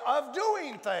way of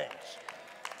doing things.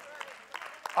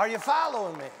 Are you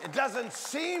following me? It doesn't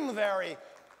seem very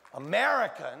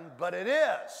American, but it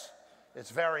is. It's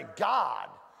very God,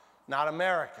 not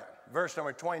American. Verse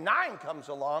number 29 comes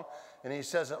along, and he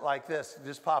says it like this.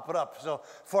 Just pop it up. So,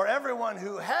 for everyone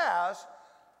who has,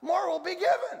 more will be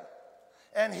given,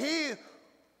 and he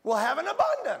will have an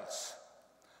abundance.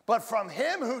 But from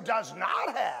him who does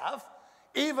not have,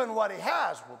 even what he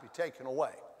has will be taken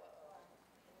away.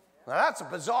 Now that's a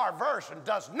bizarre verse and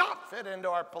does not fit into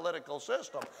our political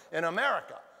system in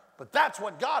America. But that's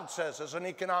what God says as an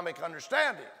economic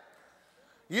understanding.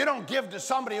 You don't give to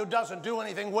somebody who doesn't do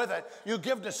anything with it. You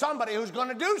give to somebody who's going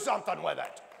to do something with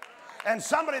it. And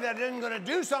somebody that isn't going to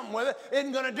do something with it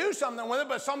isn't going to do something with it,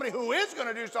 but somebody who is going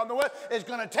to do something with it is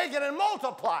going to take it and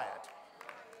multiply it.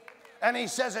 And he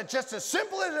says it just as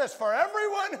simple as this: for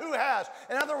everyone who has.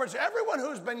 In other words, everyone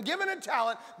who's been given a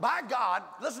talent by God,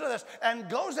 listen to this, and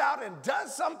goes out and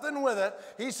does something with it,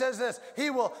 he says this: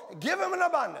 he will give him an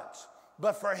abundance.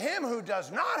 But for him who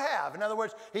does not have, in other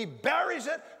words, he buries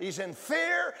it, he's in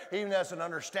fear, he doesn't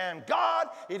understand God,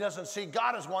 he doesn't see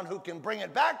God as one who can bring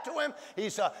it back to him,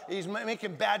 he's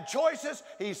making bad choices,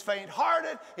 he's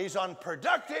faint-hearted, he's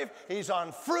unproductive, he's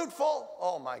unfruitful.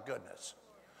 Oh my goodness.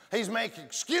 He's making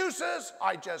excuses.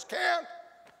 I just can't.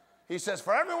 He says,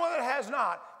 for everyone that has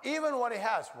not, even what he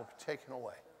has will be taken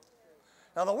away.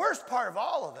 Now, the worst part of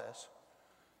all of this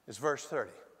is verse 30.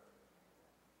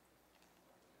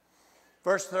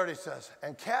 Verse 30 says,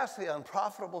 and cast the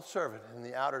unprofitable servant in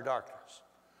the outer darkness,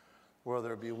 where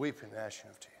there will be weeping and gnashing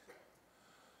of teeth.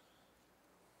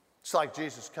 It's like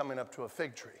Jesus coming up to a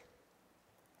fig tree.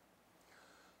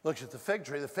 Looks at the fig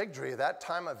tree. The fig tree at that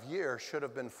time of year should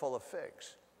have been full of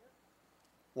figs.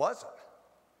 Wasn't.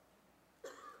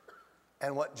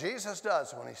 And what Jesus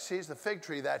does when he sees the fig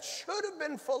tree that should have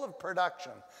been full of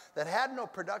production, that had no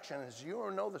production, as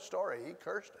you know the story, he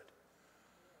cursed it.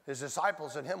 His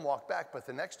disciples and him walked back, but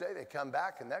the next day they come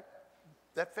back and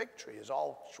that fig tree is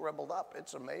all shriveled up.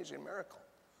 It's an amazing miracle.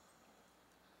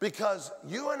 Because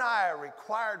you and I are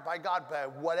required by God, by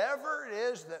whatever it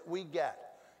is that we get,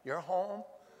 your home,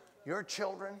 your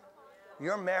children,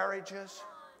 your marriages,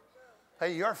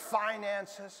 hey, your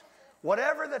finances,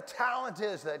 whatever the talent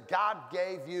is that God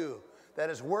gave you that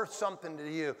is worth something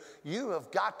to you, you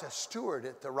have got to steward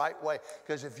it the right way.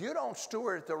 Because if you don't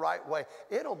steward it the right way,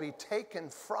 it'll be taken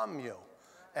from you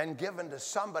and given to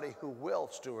somebody who will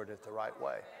steward it the right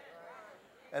way.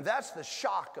 And that's the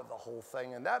shock of the whole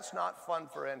thing, and that's not fun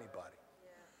for anybody.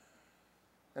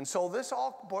 And so this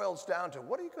all boils down to,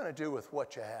 what are you going to do with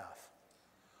what you have?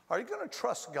 Are you going to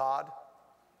trust God?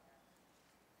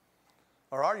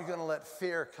 Or are you going to let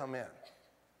fear come in?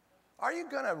 Are you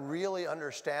going to really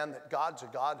understand that God's a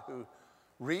God who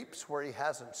reaps where he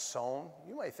hasn't sown?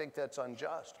 You may think that's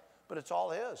unjust, but it's all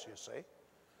his, you see.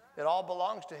 It all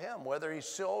belongs to him, whether he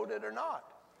sowed it or not.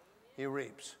 He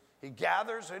reaps. He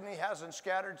gathers and he hasn't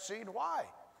scattered seed. Why?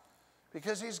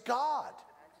 Because he's God.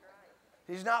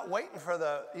 He's not waiting for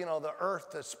the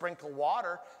earth to sprinkle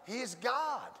water. He's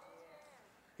God.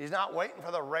 He's not waiting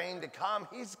for the rain to come.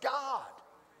 He's God.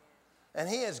 And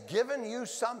he has given you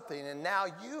something, and now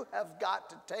you have got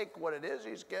to take what it is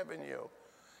he's given you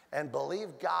and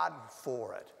believe God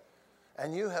for it.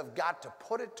 And you have got to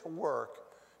put it to work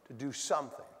to do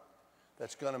something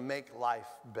that's going to make life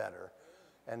better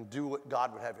and do what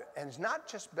God would have you. And it's not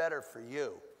just better for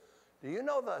you. Do you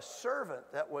know the servant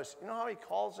that was, you know how he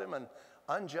calls him an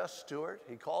unjust steward?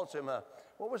 He calls him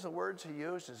what was the words he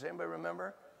used? Does anybody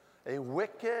remember? A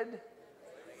wicked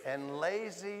and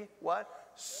lazy, what?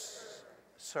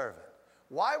 Servant.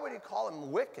 Why would he call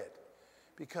him wicked?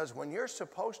 Because when you're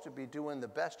supposed to be doing the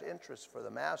best interest for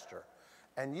the master,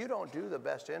 and you don't do the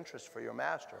best interest for your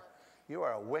master, you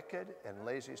are a wicked and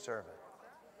lazy servant.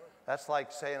 That's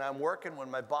like saying, I'm working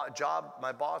when my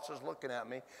boss is looking at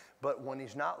me, but when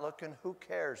he's not looking, who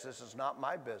cares? This is not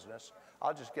my business.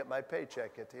 I'll just get my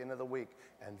paycheck at the end of the week.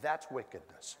 And that's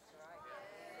wickedness.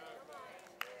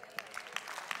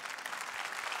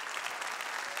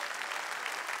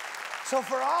 So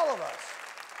for all of us,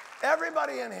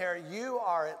 everybody in here, you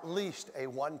are at least a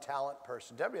one-talent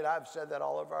person. Debbie and I have said that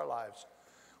all of our lives.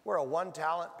 We're a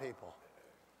one-talent people.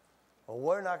 Well,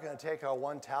 we're not going to take our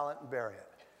one talent and bury it.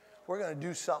 We're going to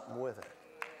do something with it.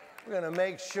 We're going to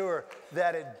make sure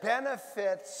that it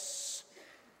benefits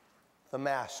the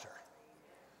master.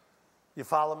 You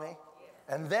follow me?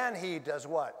 And then he does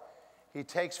what? He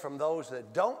takes from those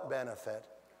that don't benefit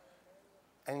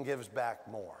and gives back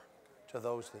more to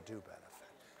those that do benefit.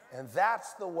 And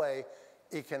that's the way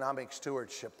economic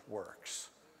stewardship works.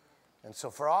 And so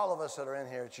for all of us that are in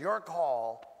here, it's your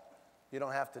call. You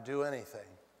don't have to do anything.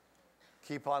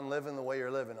 Keep on living the way you're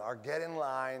living, or get in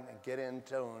line and get in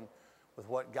tune with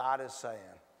what God is saying.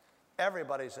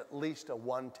 Everybody's at least a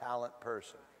one-talent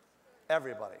person.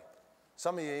 Everybody.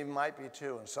 Some of you even might be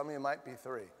 2, and some of you might be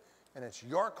 3. And it's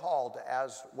your call to,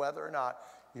 as whether or not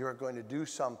you're going to do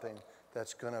something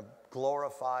that's going to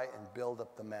glorify and build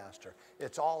up the master.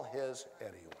 It's all his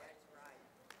anyway.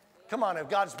 Come on, if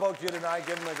God spoke to you tonight,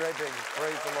 give him a great big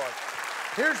praise the Lord.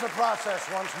 Here's the process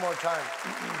once more time.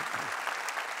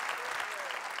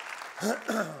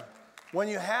 When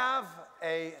you have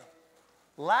a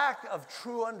lack of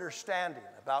true understanding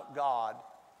about God,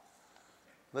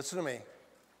 listen to me,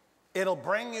 it'll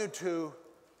bring you to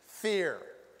fear.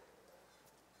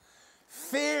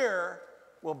 Fear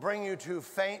will bring you to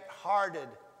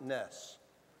faint-heartedness.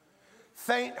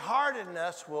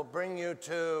 Faint-heartedness will bring you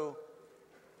to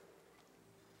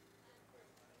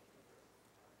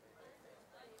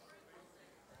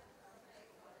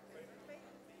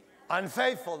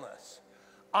unfaithfulness.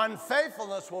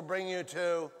 Unfaithfulness will bring you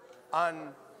to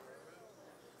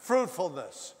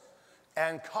unfruitfulness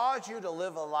and cause you to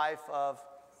live a life of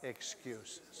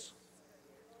excuses.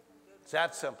 It's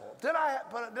that simple. Did I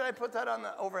put that on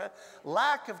the overhead?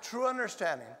 Lack of true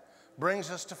understanding brings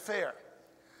us to fear.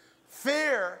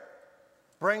 Fear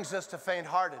brings us to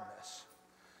faint-heartedness.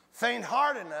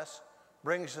 Faint-heartedness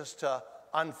brings us to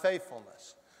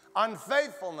unfaithfulness.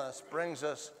 Unfaithfulness brings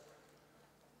us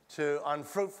to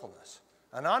unfruitfulness.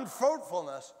 And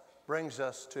unfruitfulness brings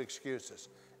us to excuses.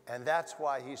 And that's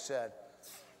why he said,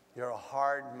 you're a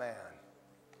hard man.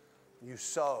 You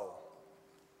sow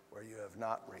where you have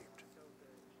not reaped.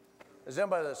 Is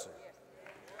anybody listening?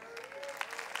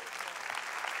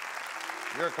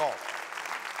 Your call.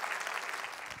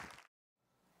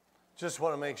 Just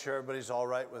want to make sure everybody's all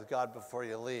right with God before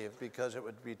you leave, because it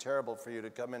would be terrible for you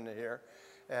to come into here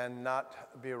and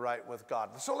not be right with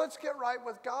God. So let's get right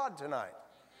with God tonight.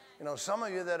 You know, some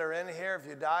of you that are in here, if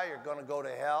you die, you're going to go to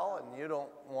hell, and you don't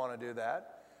want to do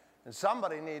that. And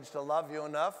somebody needs to love you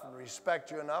enough and respect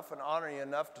you enough and honor you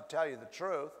enough to tell you the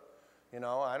truth. You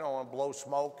know, I don't want to blow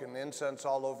smoke and incense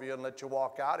all over you and let you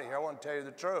walk out of here. I want to tell you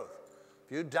the truth.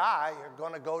 If you die, you're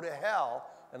going to go to hell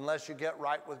unless you get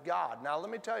right with God. Now, let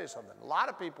me tell you something. A lot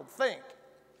of people think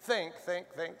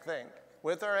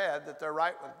with their head that they're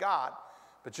right with God,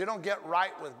 but you don't get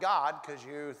right with God because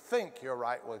you think you're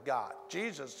right with God.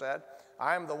 Jesus said,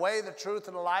 I am the way, the truth,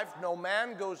 and the life. No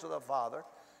man goes to the Father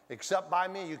except by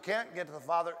me. You can't get to the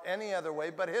Father any other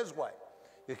way but his way.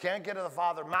 You can't get to the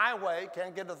Father my way,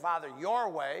 can't get to the Father your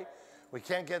way. We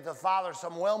can't get to the Father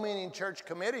some well-meaning church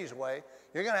committee's way.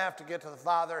 You're going to have to get to the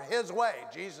Father his way.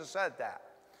 Jesus said that.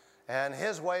 And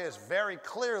his way is very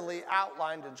clearly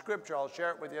outlined in Scripture. I'll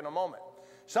share it with you in a moment.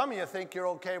 Some of you think you're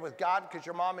okay with God because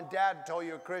your mom and dad told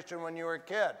you a Christian when you were a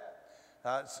kid.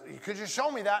 Could you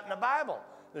show me that in the Bible?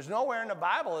 There's nowhere in the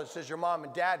Bible that says your mom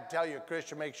and dad tell you a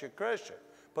Christian makes you a Christian.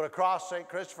 Put a cross St.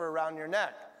 Christopher around your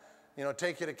neck. You know,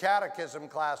 take you to catechism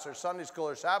class or Sunday school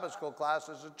or Sabbath school class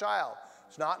as a child.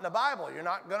 It's not in the Bible. You're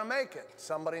not going to make it.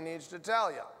 Somebody needs to tell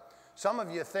you. Some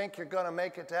of you think you're going to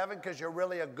make it to heaven because you're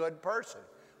really a good person.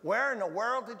 Where in the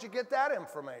world did you get that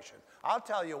information? I'll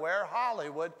tell you where.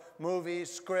 Hollywood,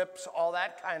 movies, scripts, all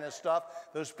that kind of stuff.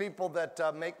 Those people that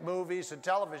make movies and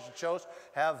television shows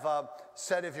have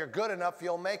said if you're good enough,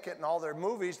 you'll make it in all their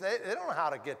movies. They don't know how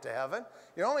to get to heaven.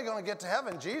 You're only going to get to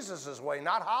heaven Jesus' way,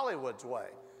 not Hollywood's way.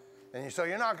 And so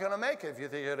you're not going to make it if you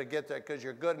think you're going to get there because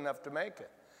you're good enough to make it.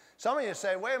 Some of you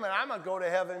say, wait a minute, I'm going to go to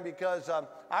heaven because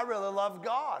I really love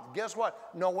God. Guess what?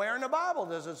 Nowhere in the Bible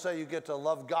does it say you get to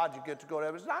love God, you get to go to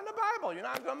heaven. It's not in the Bible. You're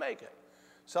not going to make it.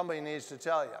 Somebody needs to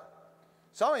tell you.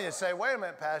 Some of you say, wait a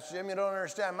minute, Pastor Jim, you don't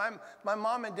understand. My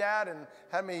mom and dad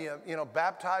had me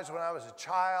baptized when I was a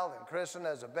child and christened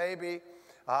as a baby.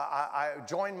 I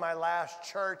joined my last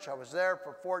church. I was there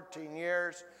for 14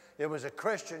 years. It was a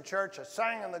Christian church. I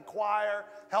sang in the choir,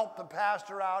 helped the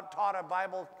pastor out, taught a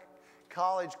Bible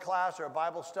college class or a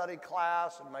Bible study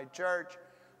class in my church.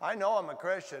 I know I'm a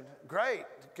Christian. Great,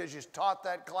 because you taught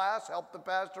that class, helped the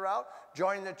pastor out,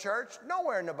 joined the church.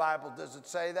 Nowhere in the Bible does it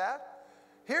say that.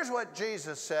 Here's what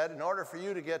Jesus said in order for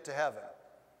you to get to heaven.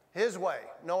 His way,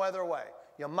 no other way.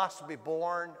 You must be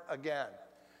born again.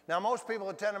 Now, most people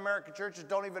who attend American churches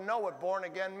don't even know what born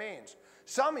again means.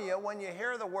 Some of you, when you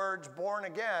hear the words born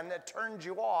again, it turns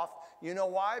you off. You know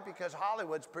why? Because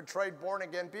Hollywood's portrayed born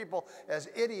again people as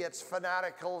idiots,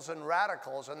 fanaticals, and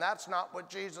radicals, and that's not what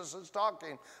Jesus is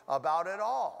talking about at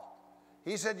all.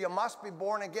 He said you must be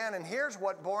born again, and here's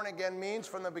what born again means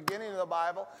from the beginning of the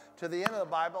Bible to the end of the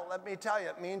Bible. Let me tell you,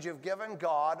 it means you've given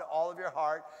God all of your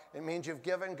heart. It means you've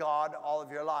given God all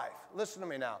of your life. Listen to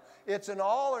me now. It's an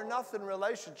all or nothing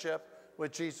relationship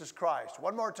with Jesus Christ.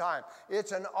 One more time.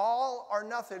 It's an all or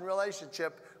nothing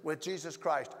relationship with Jesus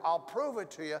Christ. I'll prove it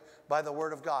to you by the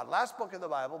Word of God. Last book of the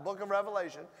Bible, book of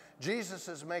Revelation, Jesus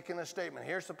is making a statement.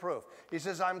 Here's the proof. He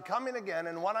says, I'm coming again,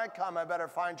 and when I come, I better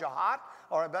find you hot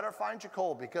or I better find you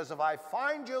cold, because if I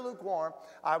find you lukewarm,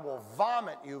 I will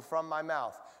vomit you from my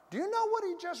mouth. Do you know what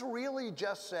he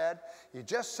just said? He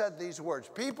just said these words.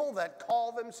 People that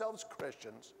call themselves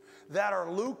Christians, that are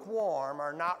lukewarm,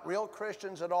 are not real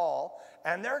Christians at all,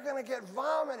 and they're going to get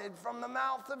vomited from the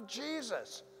mouth of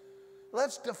Jesus.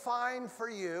 Let's define for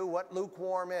you what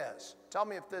lukewarm is. Tell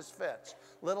me if this fits.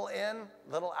 Little in,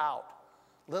 little out.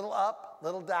 Little up,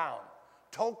 little down.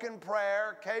 Token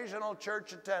prayer, occasional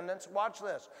church attendance. Watch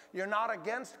this. You're not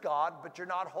against God, but you're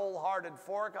not wholehearted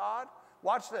for God.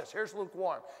 Watch this. Here's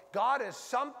lukewarm. God is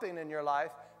something in your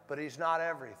life, but he's not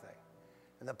everything.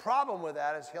 And the problem with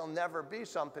that is he'll never be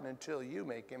something until you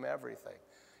make him everything.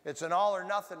 It's an all or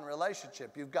nothing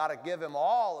relationship. You've got to give him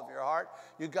all of your heart.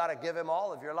 You've got to give him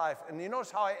all of your life. And you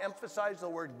notice how I emphasize the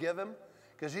word give him?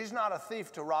 Because he's not a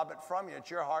thief to rob it from you.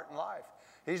 It's your heart and life.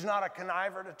 He's not a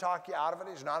conniver to talk you out of it.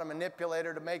 He's not a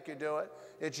manipulator to make you do it.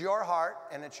 It's your heart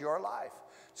and it's your life.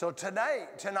 So tonight,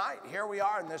 here we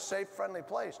are in this safe, friendly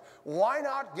place. Why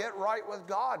not get right with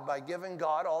God by giving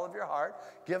God all of your heart,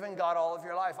 giving God all of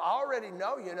your life? I already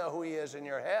know you know who he is in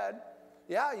your head.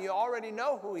 Yeah, you already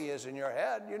know who he is in your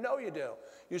head. You know you do.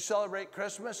 You celebrate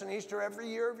Christmas and Easter every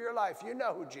year of your life. You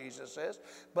know who Jesus is.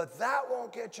 But that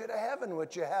won't get you to heaven,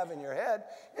 what you have in your head.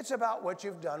 It's about what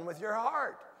you've done with your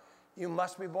heart. You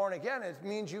must be born again. It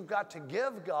means you've got to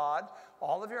give God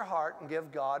all of your heart and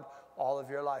give God all of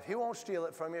your life. He won't steal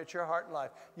it from you. It's your heart and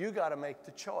life. You got to make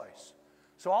the choice.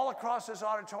 So all across this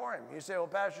auditorium, you say, well,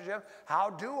 Pastor Jim, how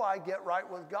do I get right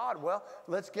with God? Well,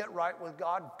 let's get right with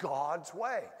God God's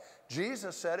way.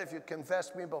 Jesus said, if you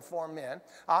confess me before men,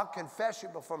 I'll confess you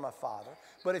before my Father.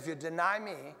 But if you deny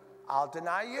me, I'll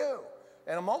deny you.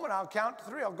 In a moment, I'll count to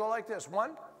 3. I'll go like this.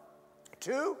 1,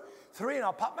 2, 3, and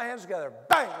I'll pop my hands together.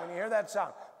 Bang, when you hear that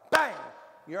sound. Bang,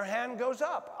 your hand goes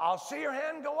up. I'll see your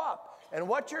hand go up. And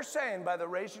what you're saying by the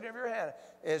raising of your hand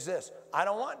is this: I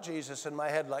don't want Jesus in my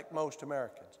head like most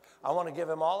Americans. I want to give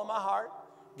him all of my heart,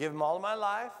 give him all of my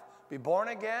life, be born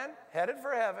again, headed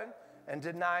for heaven, and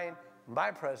denying my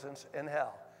presence in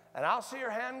hell. And I'll see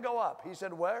your hand go up. He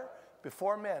said, where?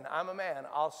 Before men. I'm a man.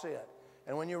 I'll see it.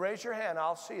 And when you raise your hand,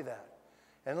 I'll see that.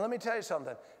 And let me tell you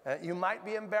something. You might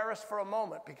be embarrassed for a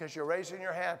moment because you're raising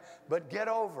your hand, but get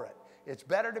over it. It's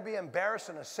better to be embarrassed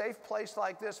in a safe place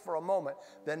like this for a moment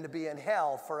than to be in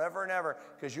hell forever and ever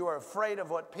because you are afraid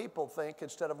of what people think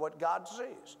instead of what God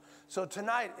sees. So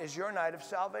tonight is your night of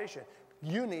salvation.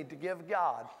 You need to give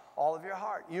God all of your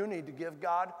heart. You need to give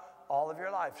God all of your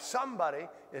life. Somebody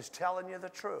is telling you the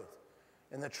truth.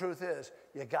 And the truth is,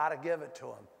 you got to give it to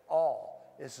him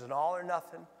all. It's an all or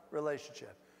nothing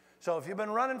relationship. So if you've been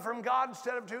running from God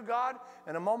instead of to God,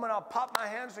 in a moment I'll pop my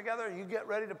hands together, you get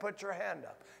ready to put your hand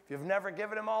up. If you've never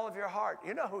given him all of your heart,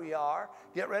 you know who you are.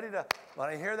 Get ready to, when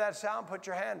I hear that sound, put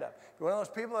your hand up. If you're one of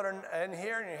those people that are in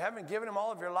here and you haven't given him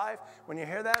all of your life, when you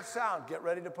hear that sound, get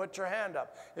ready to put your hand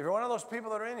up. If you're one of those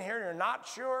people that are in here and you're not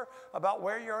sure about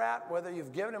where you're at, whether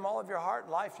you've given him all of your heart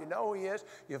and life, you know who he is,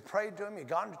 you've prayed to him, you've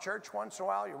gone to church once in a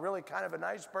while, you're really kind of a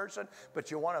nice person, but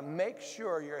you want to make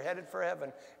sure you're headed for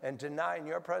heaven and denying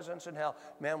your presence in hell.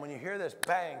 Man, when you hear this,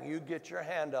 bang, you get your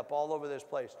hand up all over this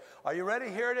place. Are you ready?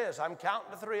 Here it is. I'm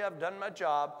counting to 3. I've done my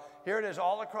job. Here it is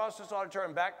all across this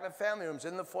auditorium, back in the family rooms,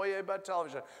 in the foyer by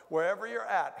television, wherever you're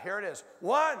at. Here it is.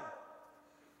 1,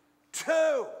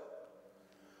 2,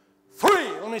 3.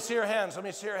 Let me see your hands. Let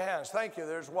me see your hands. Thank you.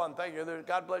 There's 1. Thank you.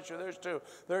 God bless you. There's 2.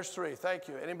 There's 3. Thank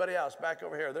you. Anybody else? Back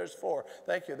over here. There's 4.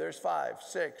 Thank you. There's 5,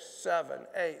 6, 7,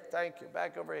 8. Thank you.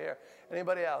 Back over here.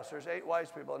 Anybody else? There's 8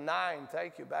 wise people. 9.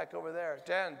 Thank you. Back over there.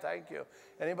 10. Thank you.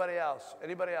 Anybody else?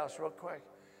 Anybody else? Real quick.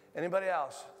 Anybody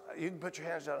else? You can put your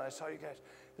hands down. I saw you guys.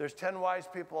 There's 10 wise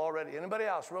people already. Anybody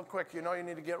else? Real quick, you know you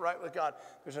need to get right with God.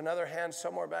 There's another hand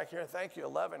somewhere back here. Thank you.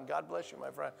 11. God bless you,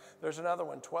 my friend. There's another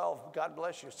one. 12. God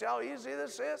bless you. See how easy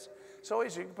this is? So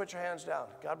easy. You can put your hands down.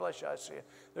 God bless you. I see you.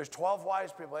 There's 12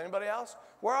 wise people. Anybody else?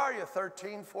 Where are you?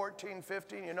 13, 14,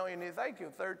 15. You know you need. Thank you.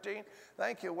 13.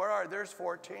 Thank you. Where are you? There's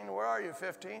 14. Where are you?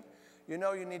 15. You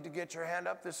know you need to get your hand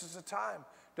up. This is the time.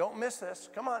 Don't miss this.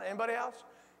 Come on. Anybody else?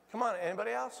 Come on.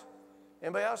 Anybody else?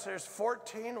 Anybody else? There's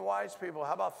 14 wise people.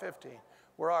 How about 15?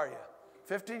 Where are you?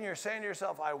 15, you're saying to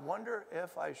yourself, I wonder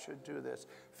if I should do this.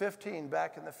 15,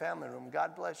 back in the family room.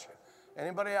 God bless you.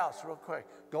 Anybody else, real quick?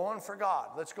 Going for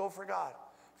God. Let's go for God.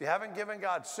 If you haven't given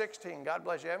God, 16, God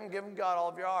bless you. You haven't given God all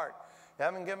of your heart. You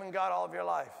haven't given God all of your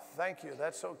life. Thank you.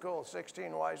 That's so cool.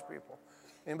 16 wise people.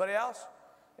 Anybody else?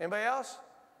 Anybody else?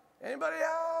 Anybody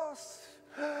else?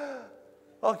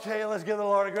 Okay, let's give the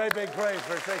Lord a great big praise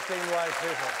for 16 wise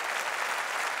people.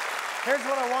 Here's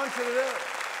what I want you to do.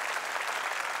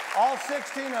 All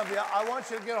 16 of you, I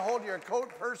want you to get a hold of your coat,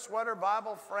 purse, sweater,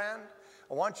 Bible, friend.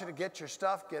 I want you to get your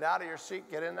stuff, get out of your seat,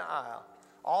 get in the aisle.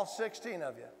 All 16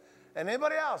 of you. And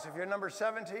anybody else, if you're number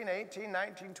 17, 18,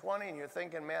 19, 20, and you're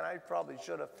thinking, man, I probably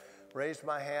should have raised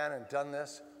my hand and done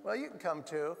this, well, you can come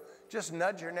too. Just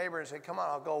nudge your neighbor and say, come on,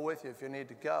 I'll go with you if you need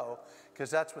to go, because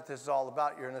that's what this is all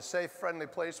about. You're in a safe, friendly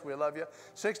place. We love you.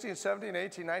 16, 17,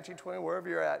 18, 19, 20, wherever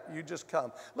you're at, you just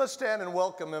come. Let's stand and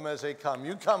welcome them as they come.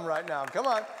 You come right now. Come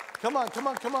on. Come on, come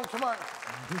on, come on, come on.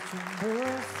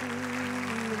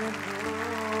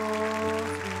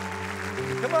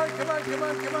 Come on, come on, come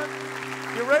on, come on.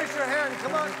 You raise your hand.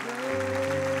 Come on.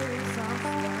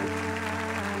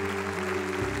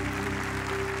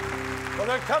 Well,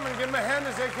 they're coming. Give them a hand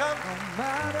as they come.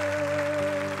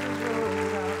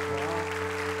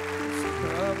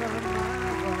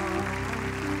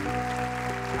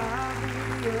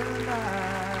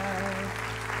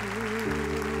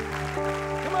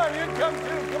 Come on, you come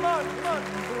too. Come on, come on.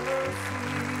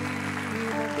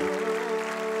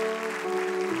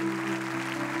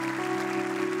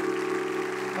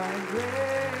 By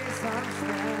grace I'm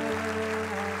standing.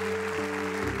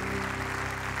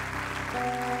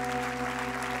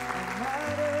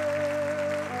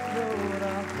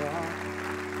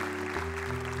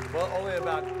 Well, only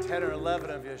about 10 or 11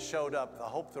 of you showed up. I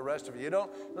hope the rest of you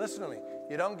don't, listen to me,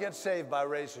 you don't get saved by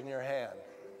raising your hand.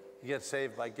 You get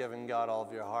saved by giving God all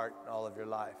of your heart and all of your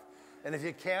life. And if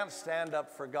you can't stand up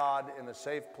for God in a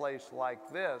safe place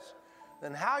like this,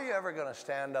 then how are you ever going to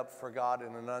stand up for God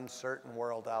in an uncertain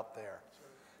world out there?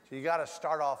 So you got to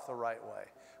start off the right way.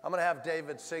 I'm going to have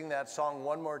David sing that song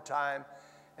one more time.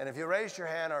 And if you raised your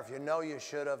hand, or if you know you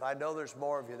should have, I know there's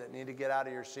more of you that need to get out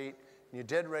of your seat. You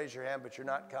did raise your hand, but you're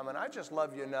not coming. I just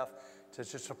love you enough to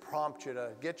just to prompt you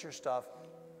to get your stuff,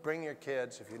 bring your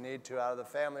kids, if you need to, out of the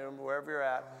family room, wherever you're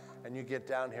at, and you get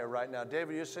down here right now.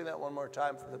 David, you sing that one more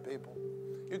time for the people.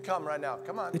 You come right now.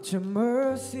 Come on. It's your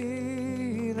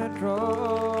mercy that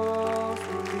draws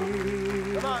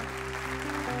me. Come on.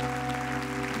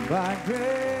 By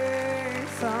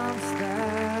grace I'm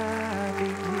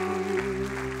standing here.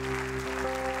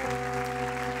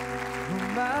 No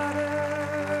matter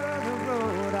the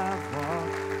road I've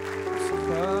walked, it's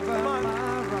covered my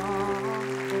wrong.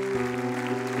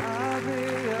 I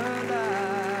realize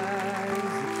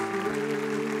it's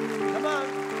true. Come on.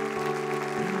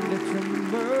 It's your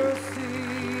mercy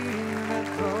that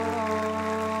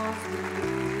draws me.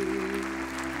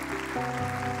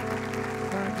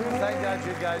 Thank God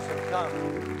you guys have come.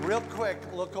 Real quick,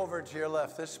 look over to your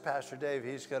left. This is Pastor Dave.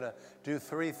 He's going to do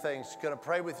 3 things. He's going to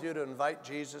pray with you to invite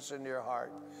Jesus into your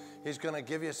heart. He's going to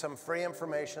give you some free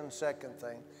information. Second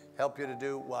thing, help you to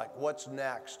do like what's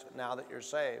next now that you're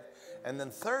saved. And then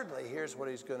thirdly, here's what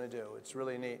he's going to do. It's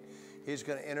really neat. He's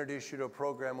going to introduce you to a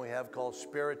program we have called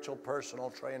Spiritual Personal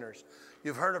Trainers.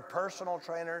 You've heard of personal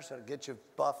trainers that get you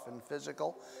buff and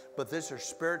physical, but these are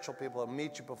spiritual people that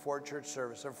meet you before church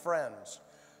service. They're friends.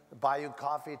 Buy you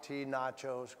coffee, tea,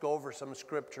 nachos, go over some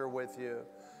scripture with you,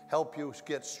 help you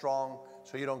get strong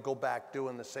so you don't go back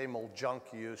doing the same old junk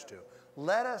you used to.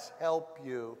 Let us help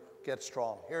you get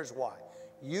strong. Here's why.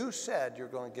 You said you're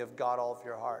going to give God all of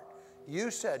your heart. You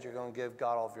said you're going to give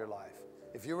God all of your life.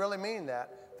 If you really mean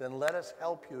that, then let us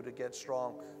help you to get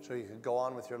strong so you can go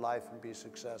on with your life and be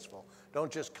successful.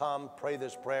 Don't just come, pray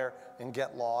this prayer, and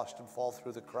get lost and fall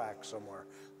through the cracks somewhere.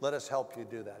 Let us help you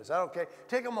do that. Is that okay?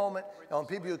 Take a moment. And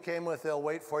people you came with, they'll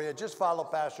wait for you. Just follow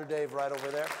Pastor Dave right over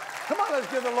there. Come on,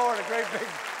 let's give the Lord a great big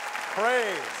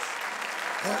praise.